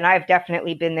pray. And I've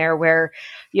definitely been there where,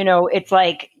 it's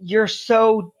like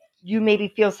you maybe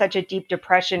feel such a deep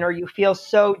depression or you feel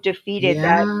so defeated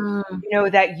that, Yeah.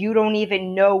 that you don't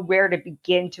even know where to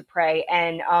begin to pray.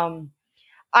 And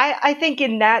I think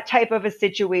in that type of a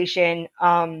situation,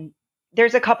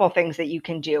 there's a couple things that you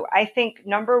can do. I think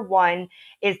number one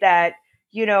is that,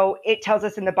 it tells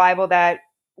us in the Bible that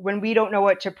when we don't know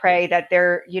what to pray, that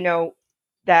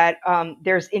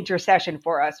there's intercession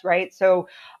for us, right? So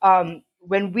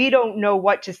when we don't know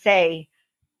what to say,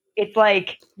 it's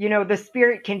like, the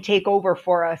spirit can take over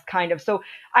for us kind of. So,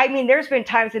 I mean, there's been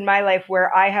times in my life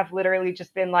where I have literally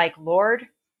just been like, Lord,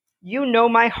 you know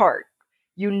my heart.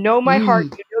 You know my heart.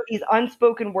 Mm, You know these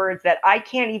unspoken words that I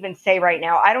can't even say right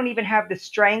now. I don't even have the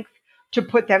strength to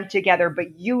put them together,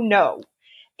 but you know.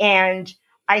 And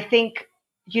I think,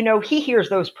 he hears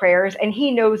those prayers and he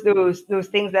knows those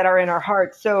things that are in our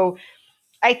hearts. So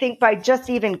I think by just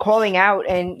even calling out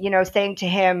and, saying to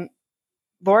him,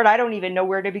 Lord, I don't even know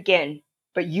where to begin,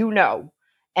 but you know,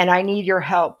 and I need your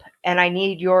help and I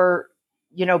need your,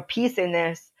 peace in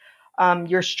this,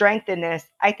 your strength in this.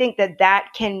 I think that that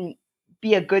can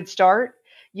be a good start,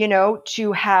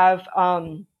 to have,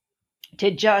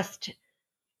 to just,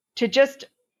 to just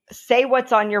say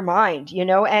what's on your mind,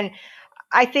 and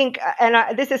I think,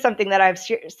 this is something that I've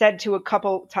said to a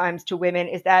couple times to women,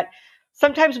 is that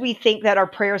sometimes we think that our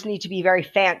prayers need to be very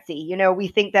fancy. We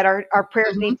think that our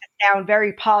prayers need mhm. to sound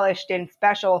very polished and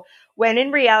special, when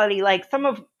in reality, like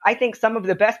I think some of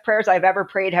the best prayers I've ever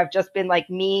prayed have just been like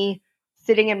me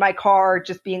sitting in my car,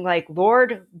 just being like,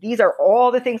 Lord, these are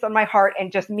all the things on my heart.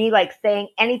 And just me like saying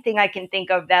anything I can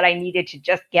think of that I needed to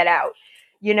just get out,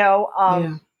 you know?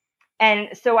 Yeah.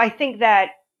 And so I think that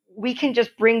we can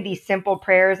just bring these simple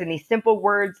prayers and these simple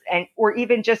words, and or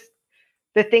even just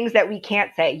the things that we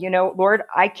can't say. Lord,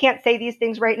 I can't say these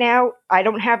things right now. I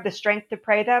don't have the strength to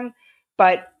pray them,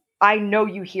 but I know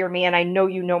you hear me and I know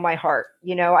you know my heart.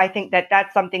 I think that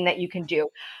that's something that you can do.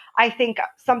 I think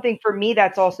something for me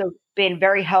that's also been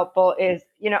very helpful is,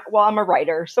 well, I'm a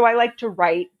writer, so I like to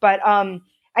write, but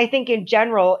I think in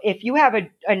general, if you have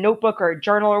a notebook or a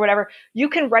journal or whatever, you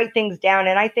can write things down.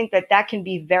 And I think that that can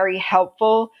be very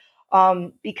helpful,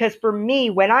 because for me,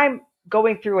 when I'm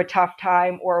going through a tough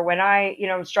time or when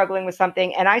I'm struggling with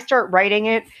something and I start writing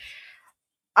it,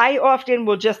 I often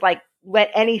will just like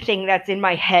let anything that's in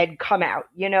my head come out,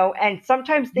 and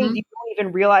sometimes things Mhm. you don't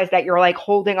even realize that you're like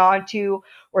holding on to,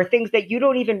 or things that you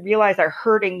don't even realize are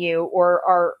hurting you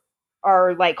or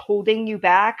are like holding you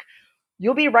back.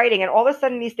 You'll be writing and all of a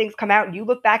sudden these things come out and you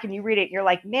look back and you read it and you're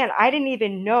like, man, I didn't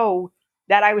even know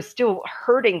that I was still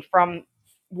hurting from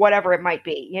whatever it might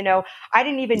be. I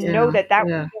didn't even know Yeah. that that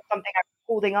was Yeah. still something I was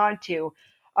holding on to.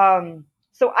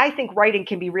 So I think writing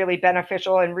can be really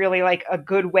beneficial and really like a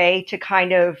good way to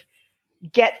kind of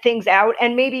get things out.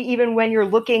 And maybe even when you're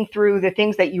looking through the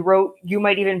things that you wrote, you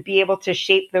might even be able to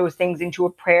shape those things into a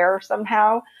prayer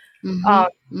somehow. Um, Mhm.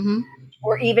 Mhm.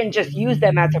 or even just use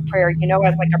them as a prayer, as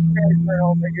like a prayer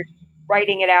journal where you're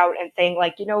writing it out and saying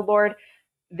like, Lord,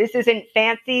 this isn't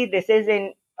fancy. This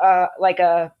isn't like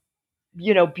a,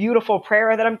 beautiful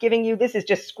prayer that I'm giving you. This is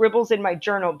just scribbles in my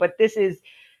journal, but this is,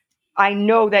 I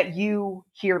know that you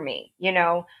hear me.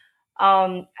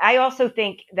 I also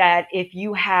think that if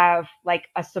you have like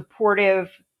a supportive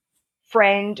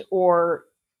friend or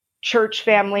church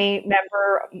family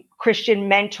member, Christian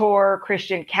mentor,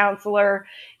 Christian counselor,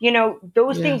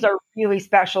 those Yeah. things are really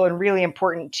special and really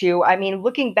important too. I mean,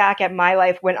 looking back at my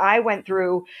life, when I went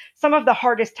through some of the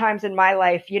hardest times in my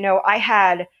life, I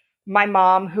had my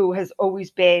mom, who has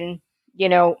always been,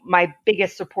 my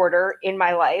biggest supporter in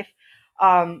my life.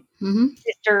 Mhm.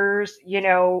 Sisters,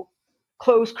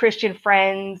 close Christian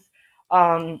friends,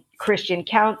 Christian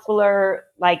counselor.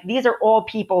 Like these are all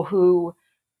people who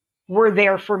were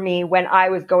there for me when I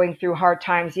was going through hard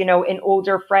times. An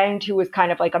older friend who was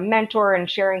kind of like a mentor and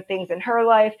sharing things in her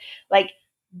life. Like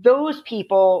those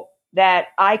people that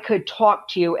I could talk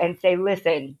to and say,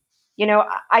 listen,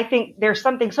 I think there's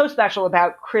something so special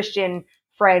about Christian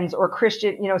friends or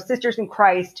Christian, sisters in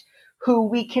Christ who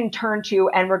we can turn to.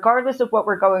 And regardless of what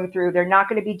we're going through, they're not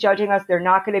going to be judging us. They're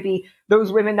not going to be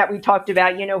those women that we talked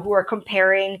about, who are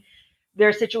comparing. there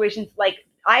are situations like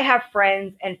I have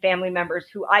friends and family members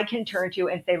who I can turn to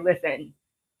and say, listen,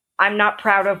 I'm not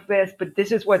proud of this, but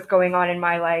this is what's going on in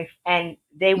my life. And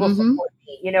they will Mm-hmm. support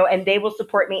me, and they will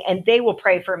support me and they will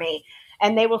pray for me.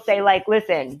 And they will say, like,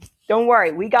 listen, don't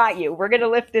worry, we got you. We're going to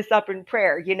lift this up in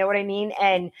prayer. You know what I mean?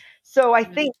 And so I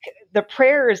think the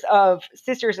prayers of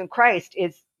sisters in Christ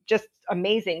is just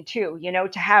amazing too,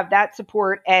 to have that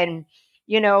support and,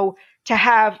 to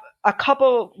have a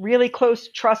couple really close,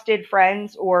 trusted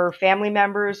friends or family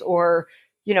members or,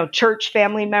 church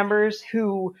family members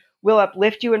who will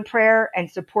uplift you in prayer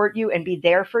and support you and be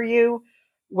there for you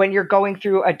when you're going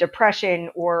through a depression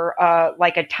or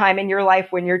like a time in your life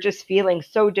when you're just feeling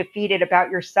so defeated about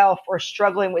yourself or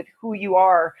struggling with who you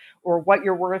are or what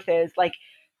your worth is. Like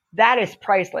that is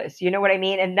priceless. You know what I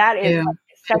mean? And that is Yeah.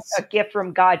 such a It's, gift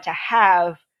from God to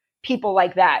have people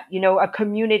like that, a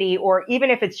community, or even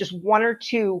if it's just one or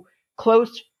two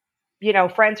close,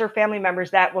 friends or family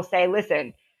members that will say,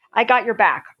 listen, I got your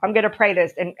back. I'm going to pray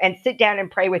this and sit down and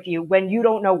pray with you when you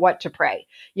don't know what to pray,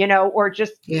 or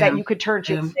just that yeah. you could turn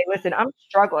to and Yeah. say, listen, I'm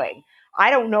struggling. I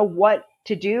don't know what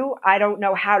to do. I don't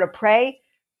know how to pray.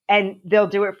 And they'll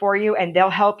do it for you and they'll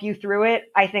help you through it.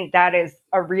 I think that is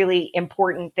a really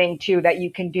important thing too that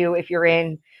you can do if you're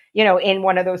in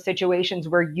one of those situations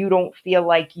where you don't feel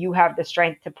like you have the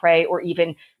strength to pray or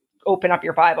even open up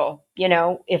your Bible,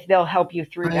 if they'll help you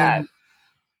through Oh, yeah. that.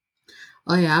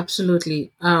 Oh yeah,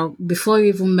 absolutely. Before you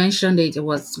even mentioned it, it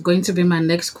was going to be my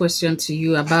next question to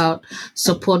you about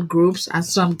support groups, and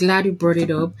so I'm glad you brought it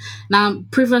up. Now,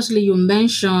 previously you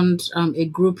mentioned a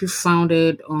group you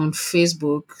founded on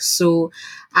Facebook. So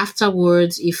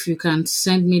afterwards, if you can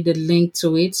send me the link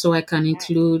to it, so I can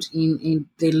include in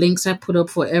the links I put up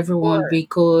for everyone, Or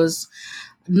because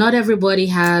not everybody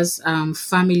has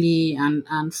family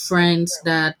and friends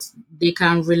that they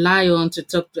can rely on to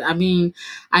talk to. I mean,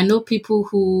 I know people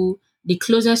who, the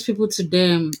closest people to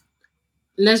them,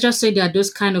 let's just say they are those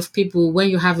kind of people, when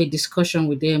you have a discussion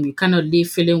with them, you cannot leave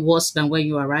feeling worse than when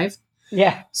you arrived.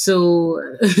 yeah, So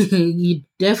you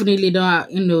definitely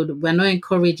don't, we're not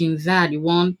encouraging that. You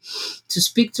want to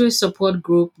speak to a support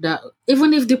group that,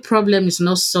 even if the problem is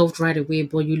not solved right away,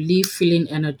 but you leave feeling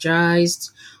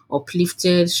energized,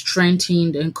 uplifted,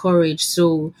 strengthened, encouraged.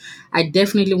 So I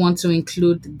definitely want to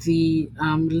include the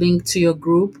link to your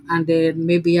group, and then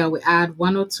maybe I will add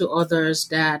one or two others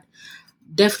that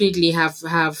definitely have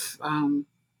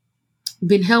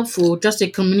been helpful, just a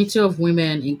community of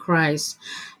women in Christ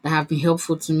that have been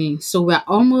helpful to me. So we're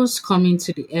almost coming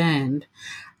to the end,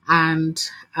 and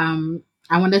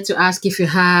I wanted to ask if you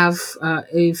have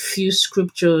a few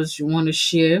scriptures you want to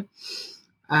share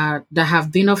that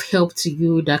have been of help to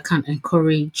you that can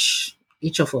encourage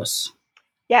each of us.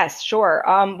 yes, sure.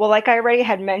 Well, like I already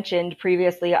had mentioned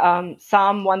previously,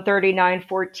 Psalm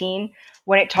 139:14,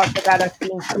 when it talks about us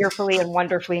being fearfully and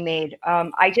wonderfully made.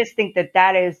 I just think that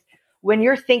that is when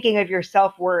you're thinking of your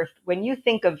self worth, when you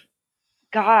think of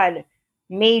God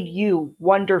made you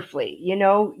wonderfully,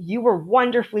 you were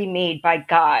wonderfully made by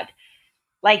God.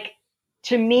 Like,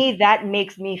 to me, that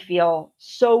makes me feel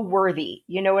so worthy.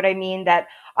 You know what I mean? That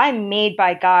I'm made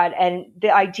by God, and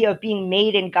the idea of being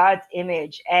made in God's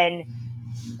image. And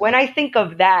when I think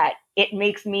of that, it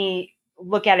makes me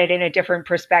look at it in a different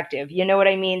perspective. You know what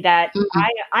I mean? That Mm-hmm.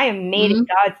 I am made in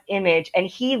Mm-hmm. God's image, and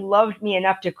He loved me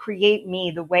enough to create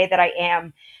me the way that I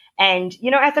am. And,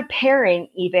 as a parent,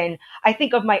 even, I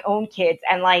think of my own kids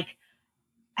and like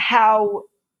how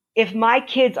if my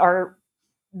kids are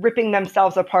ripping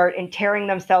themselves apart and tearing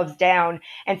themselves down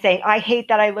and saying, I hate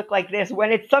that I look like this,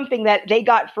 when it's something that they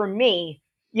got from me,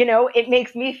 it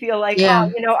makes me feel like, oh,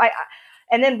 Yeah.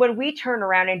 and then when we turn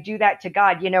around and do that to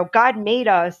God, God made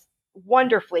us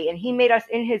wonderfully and He made us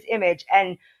in His image.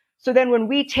 And so then when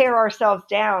we tear ourselves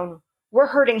down, we're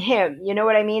hurting Him. You know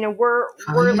what I mean? And we're,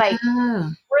 Oh we're like, yeah.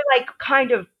 we're like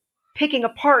kind of picking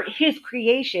apart His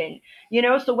creation,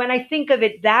 So when I think of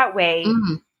it that way,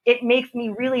 Mm-hmm. it makes me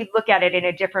really look at it in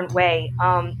a different way.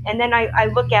 And then I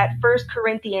look at 1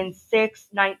 Corinthians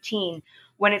 6:19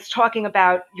 when it's talking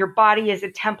about your body is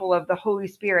a temple of the Holy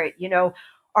Spirit.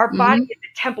 Our body Mm-hmm. is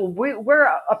a temple. We're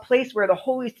a place where the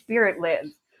Holy Spirit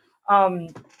lives.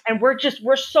 And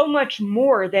we're so much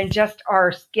more than just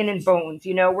our skin and bones.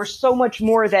 We're so much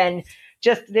more than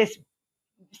just this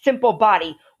simple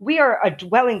body. We are a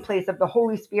dwelling place of the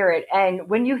Holy Spirit. And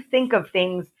when you think of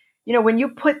things, when you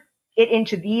put it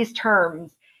into these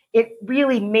terms, it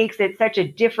really makes it such a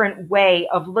different way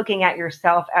of looking at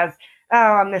yourself as, oh,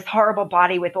 I'm this horrible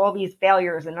body with all these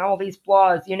failures and all these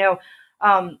flaws.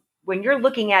 When you're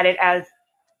looking at it as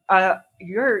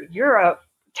you're a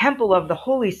temple of the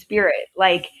Holy Spirit,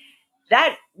 like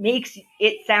that makes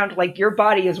it sound like your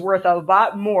body is worth a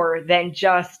lot more than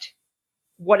just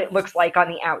what it looks like on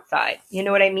the outside. You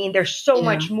know what I mean? There's so Yeah.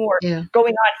 much more Yeah.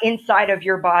 going on inside of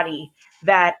your body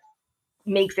that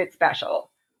makes it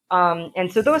special.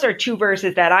 And so those are two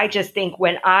verses that I just think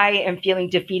when I am feeling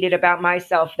defeated about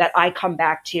myself that I come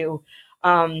back to,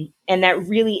 and that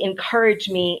really encourage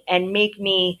me and make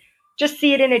me just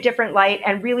see it in a different light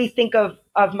and really think of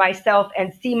myself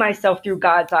and see myself through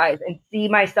God's eyes and see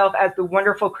myself as the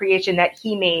wonderful creation that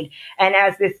he made and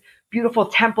as this beautiful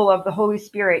temple of the Holy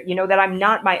Spirit, that I'm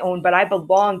not my own, but I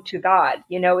belong to God.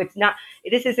 It's not,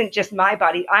 this isn't just my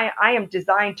body. I am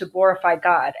designed to glorify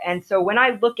God. And so when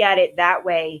I look at it that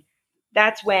way,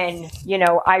 that's when,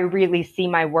 I really see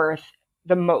my worth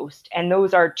the most. And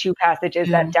those are two passages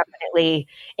Yeah. that definitely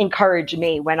encourage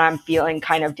me when I'm feeling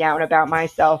kind of down about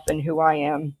myself and who I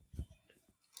am.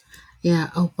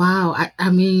 Yeah. Oh, wow. I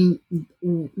mean,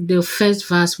 the first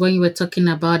verse when you were talking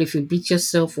about if you beat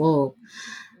yourself up,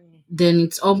 then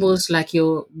it's almost like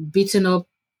you're beating up,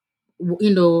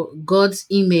 God's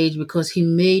image because he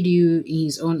made you in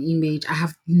his own image. I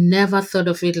have never thought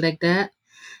of it like that.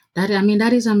 That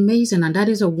is amazing. And that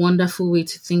is a wonderful way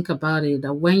to think about it.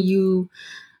 That when you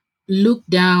look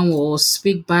down or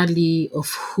speak badly of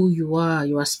who you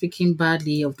are speaking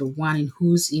badly of the one in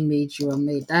whose image you are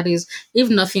made. That is, if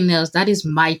nothing else, that is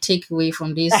my takeaway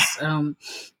from this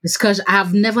discussion.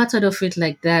 I've never thought of it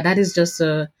like that. That is just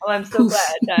a Well, poof.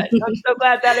 I'm so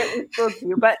glad that it was spoke to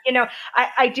you. But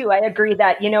I agree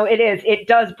that, it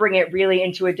does bring it really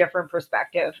into a different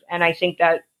perspective. And I think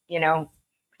that,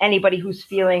 anybody who's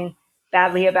feeling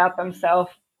badly about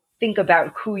themselves, think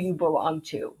about who you belong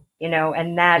to,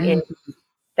 and Mm,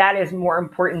 that is more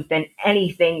important than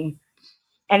anything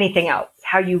else,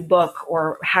 how you look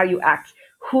or how you act,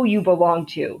 who you belong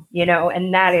to,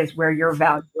 and that is where your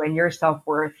value and your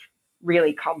self-worth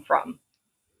really come from.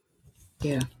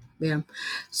 yeah. Yeah.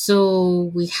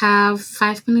 So we have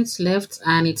 5 minutes left,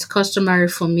 and it's customary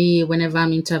for me whenever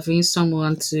I'm interviewing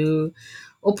someone to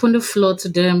open the floor to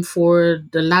them for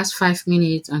the last 5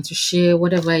 minutes and to share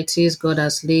whatever it is God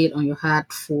has laid on your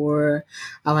heart for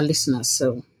our listeners.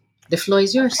 So the floor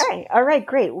is yours. Okay. All right.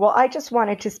 Great. Well, I just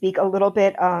wanted to speak a little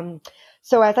bit.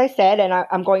 So, as I said, and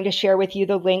I'm going to share with you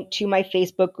the link to my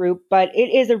Facebook group, but it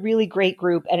is a really great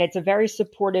group and it's a very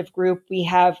supportive group. We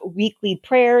have weekly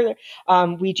prayer.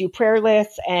 We do prayer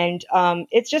lists, and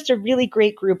it's just a really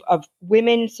great group of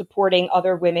women supporting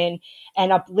other women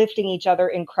and uplifting each other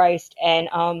in Christ.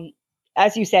 And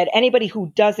as you said, anybody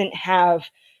who doesn't have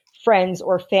friends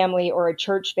or family or a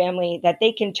church family that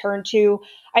they can turn to,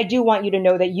 I do want you to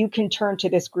know that you can turn to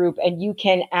this group and you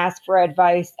can ask for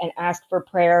advice and ask for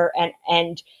prayer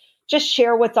and just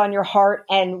share what's on your heart.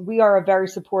 And we are a very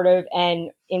supportive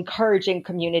and encouraging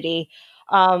community.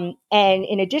 And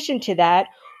in addition to that,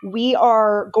 we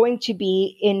are going to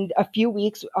be in a few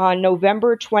weeks on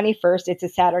November 21st. It's a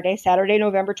Saturday,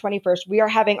 November 21st. We are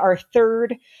having our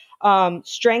third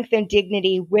Strength and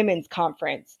Dignity Women's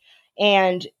Conference.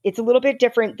 And it's a little bit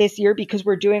different this year because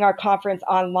we're doing our conference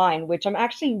online, which I'm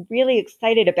actually really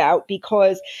excited about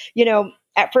because,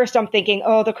 at first I'm thinking,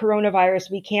 oh, the coronavirus,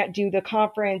 we can't do the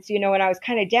conference, and I was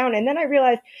kind of down. And then I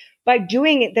realized by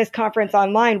doing this conference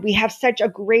online, we have such a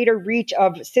greater reach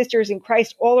of sisters in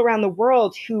Christ all around the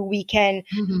world who we can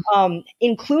Mhm.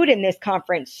 include in this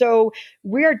conference. So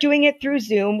we are doing it through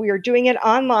Zoom. We are doing it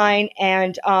online,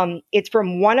 and it's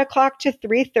from 1 o'clock to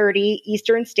 3:30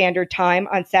 Eastern Standard Time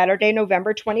on Saturday,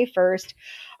 November 21st.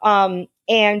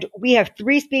 And we have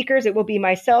 3 speakers. It will be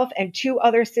myself and 2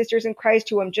 other sisters in Christ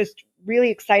who I'm just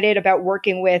really excited about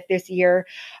working with this year.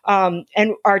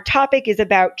 And our topic is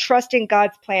about trusting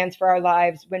God's plans for our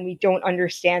lives when we don't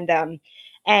understand them.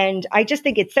 And I just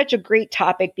think it's such a great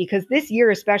topic because this year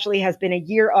especially has been a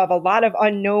year of a lot of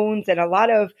unknowns and a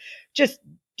lot of just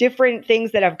different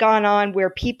things that have gone on where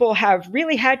people have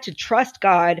really had to trust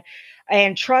God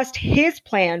and trust his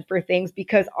plan for things,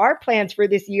 because our plans for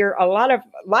this year, a lot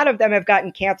of them have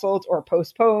gotten canceled or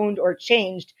postponed or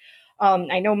changed.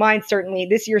 I know mine certainly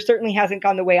this year certainly hasn't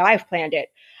gone the way I've planned it.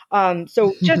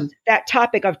 So just that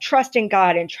topic of trusting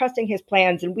God and trusting his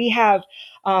plans. And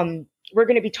we're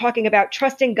going to be talking about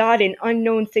trusting God in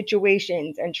unknown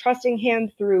situations and trusting him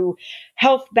through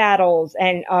health battles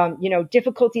and,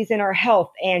 difficulties in our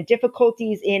health and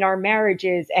difficulties in our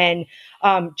marriages, and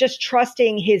just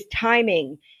trusting his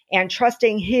timing and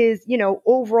trusting his,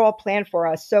 overall plan for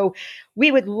us. So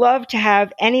we would love to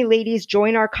have any ladies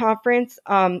join our conference.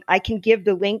 I can give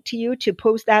the link to you to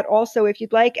post that also if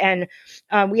you'd like. And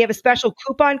we have a special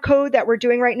coupon code that we're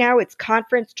doing right now. It's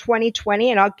Conference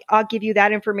 2020, and I'll give you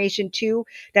that information too.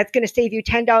 That's going to save you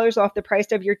 $10 off the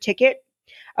price of your ticket.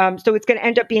 So it's going to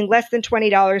end up being less than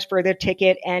 $20 for the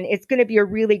ticket, and it's going to be a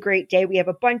really great day. We have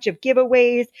a bunch of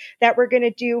giveaways that we're going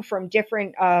to do from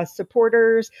different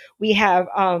supporters. We have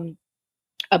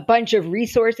a bunch of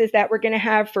resources that we're going to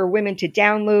have for women to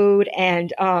download,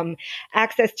 and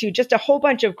access to just a whole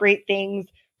bunch of great things,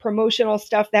 promotional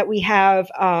stuff that we have,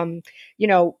 you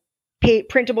know,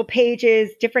 printable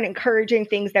pages, different encouraging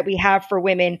things that we have for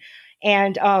women.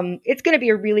 And it's going to be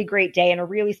a really great day and a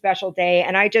really special day.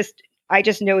 And I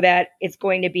just know that it's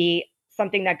going to be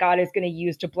something that God is going to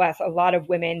use to bless a lot of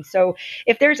women. So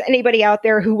if there's anybody out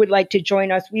there who would like to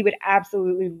join us, we would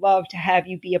absolutely love to have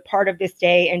you be a part of this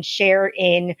day and share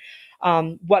in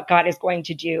what God is going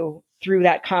to do through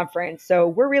that conference. So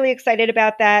we're really excited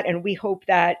about that. And we hope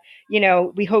that,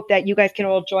 we hope that you guys can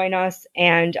all join us,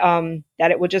 and that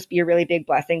it will just be a really big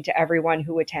blessing to everyone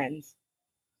who attends.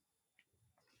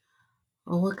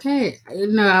 Okay,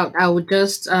 I would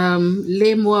just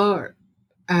lay more,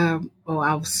 or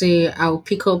I'll say I'll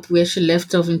pick up where she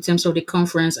left off in terms of the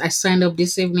conference. I signed up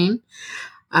this evening,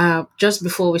 just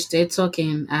before we started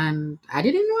talking, and I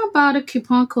didn't know about a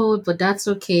coupon code, but that's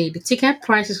okay. The ticket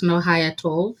price is not high at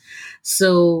all,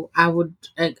 so I would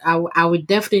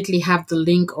definitely have the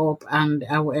link up, and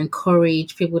I will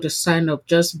encourage people to sign up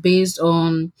just based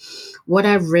on what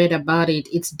I've read about it.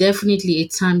 It's definitely a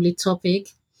timely topic.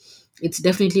 It's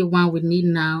definitely one we need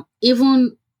now.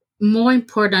 Even more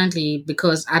importantly,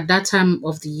 because at that time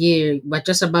of the year, we're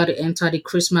just about to enter the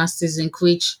Christmas season,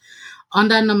 which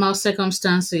under normal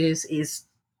circumstances is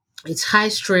it's high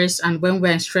stress, and when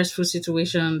we're in stressful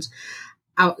situations,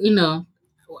 our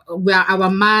where our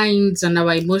minds and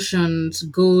our emotions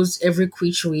goes every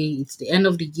which way. It's the end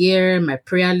of the year, my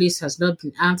prayer list has not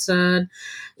been answered.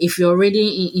 If you're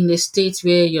already in a state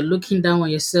where you're looking down on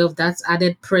yourself, that's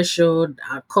added pressure,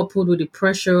 coupled with the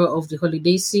pressure of the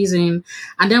holiday season,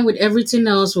 and then with everything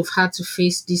else we've had to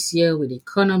face this year with the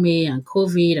economy and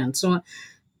COVID and so on.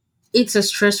 It's a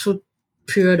stressful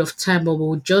period of time, but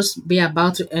we'll just be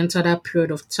about to enter that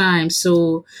period of time.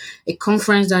 So, a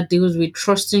conference that deals with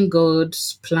trusting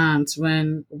God's plans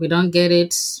when we don't get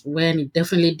it, when it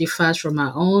definitely differs from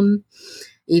our own,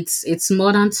 it's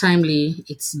more than timely.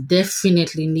 It's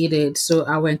definitely needed. So,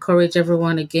 I will encourage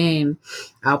everyone again.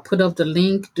 I'll put up the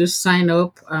link. Do sign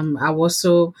up. I'll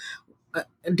also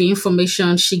the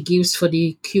information she gives for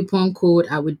the coupon code,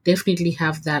 I would definitely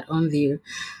have that on there,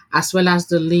 as well as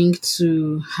the link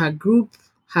to her group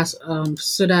has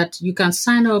so that you can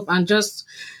sign up and just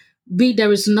be.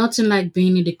 There is nothing like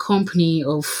being in the company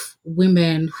of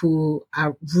women who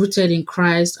are rooted in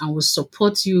Christ and will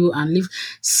support you and live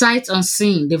sight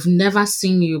unseen. They've never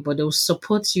seen you, but they will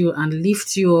support you and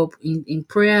lift you up in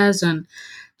prayers, and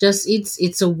just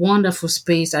it's a wonderful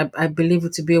space. I believe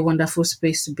it to be a wonderful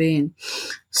space to be in.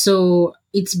 So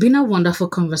it's been a wonderful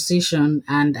conversation,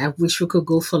 and I wish we could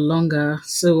go for longer.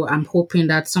 So I'm hoping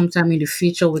that sometime in the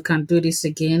future we can do this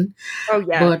again. Oh,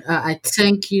 yes. But I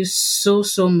thank you so,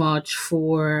 so much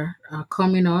for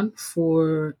coming on,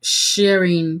 for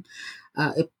sharing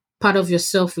a part of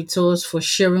yourself with us, for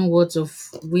sharing words of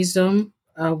wisdom.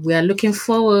 We are looking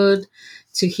forward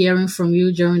to hearing from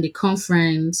you during the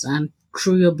conference and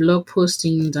through your blog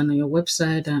postings and on your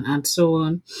website and so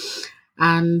on.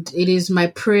 And it is my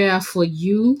prayer for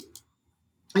you.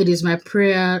 It is my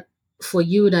prayer for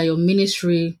you that your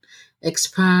ministry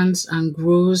expands and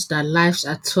grows, that lives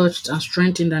are touched and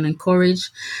strengthened and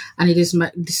encouraged. And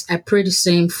I pray the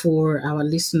same for our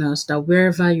listeners, that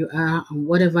wherever you are and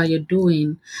whatever you're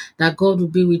doing, that God will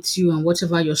be with you, and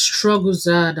whatever your struggles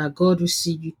are, that God will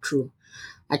see you through.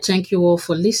 I thank you all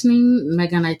for listening.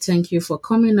 Megan, I thank you for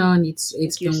coming on. It's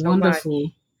Thank you been so much.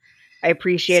 wonderful. I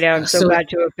appreciate it. I'm so So glad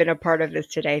to have been a part of this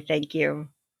today. Thank you.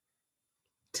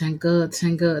 thank God,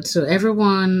 thank God. So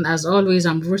everyone, as always,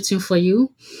 I'm rooting for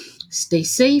you. Stay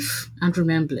safe and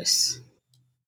remain blessed.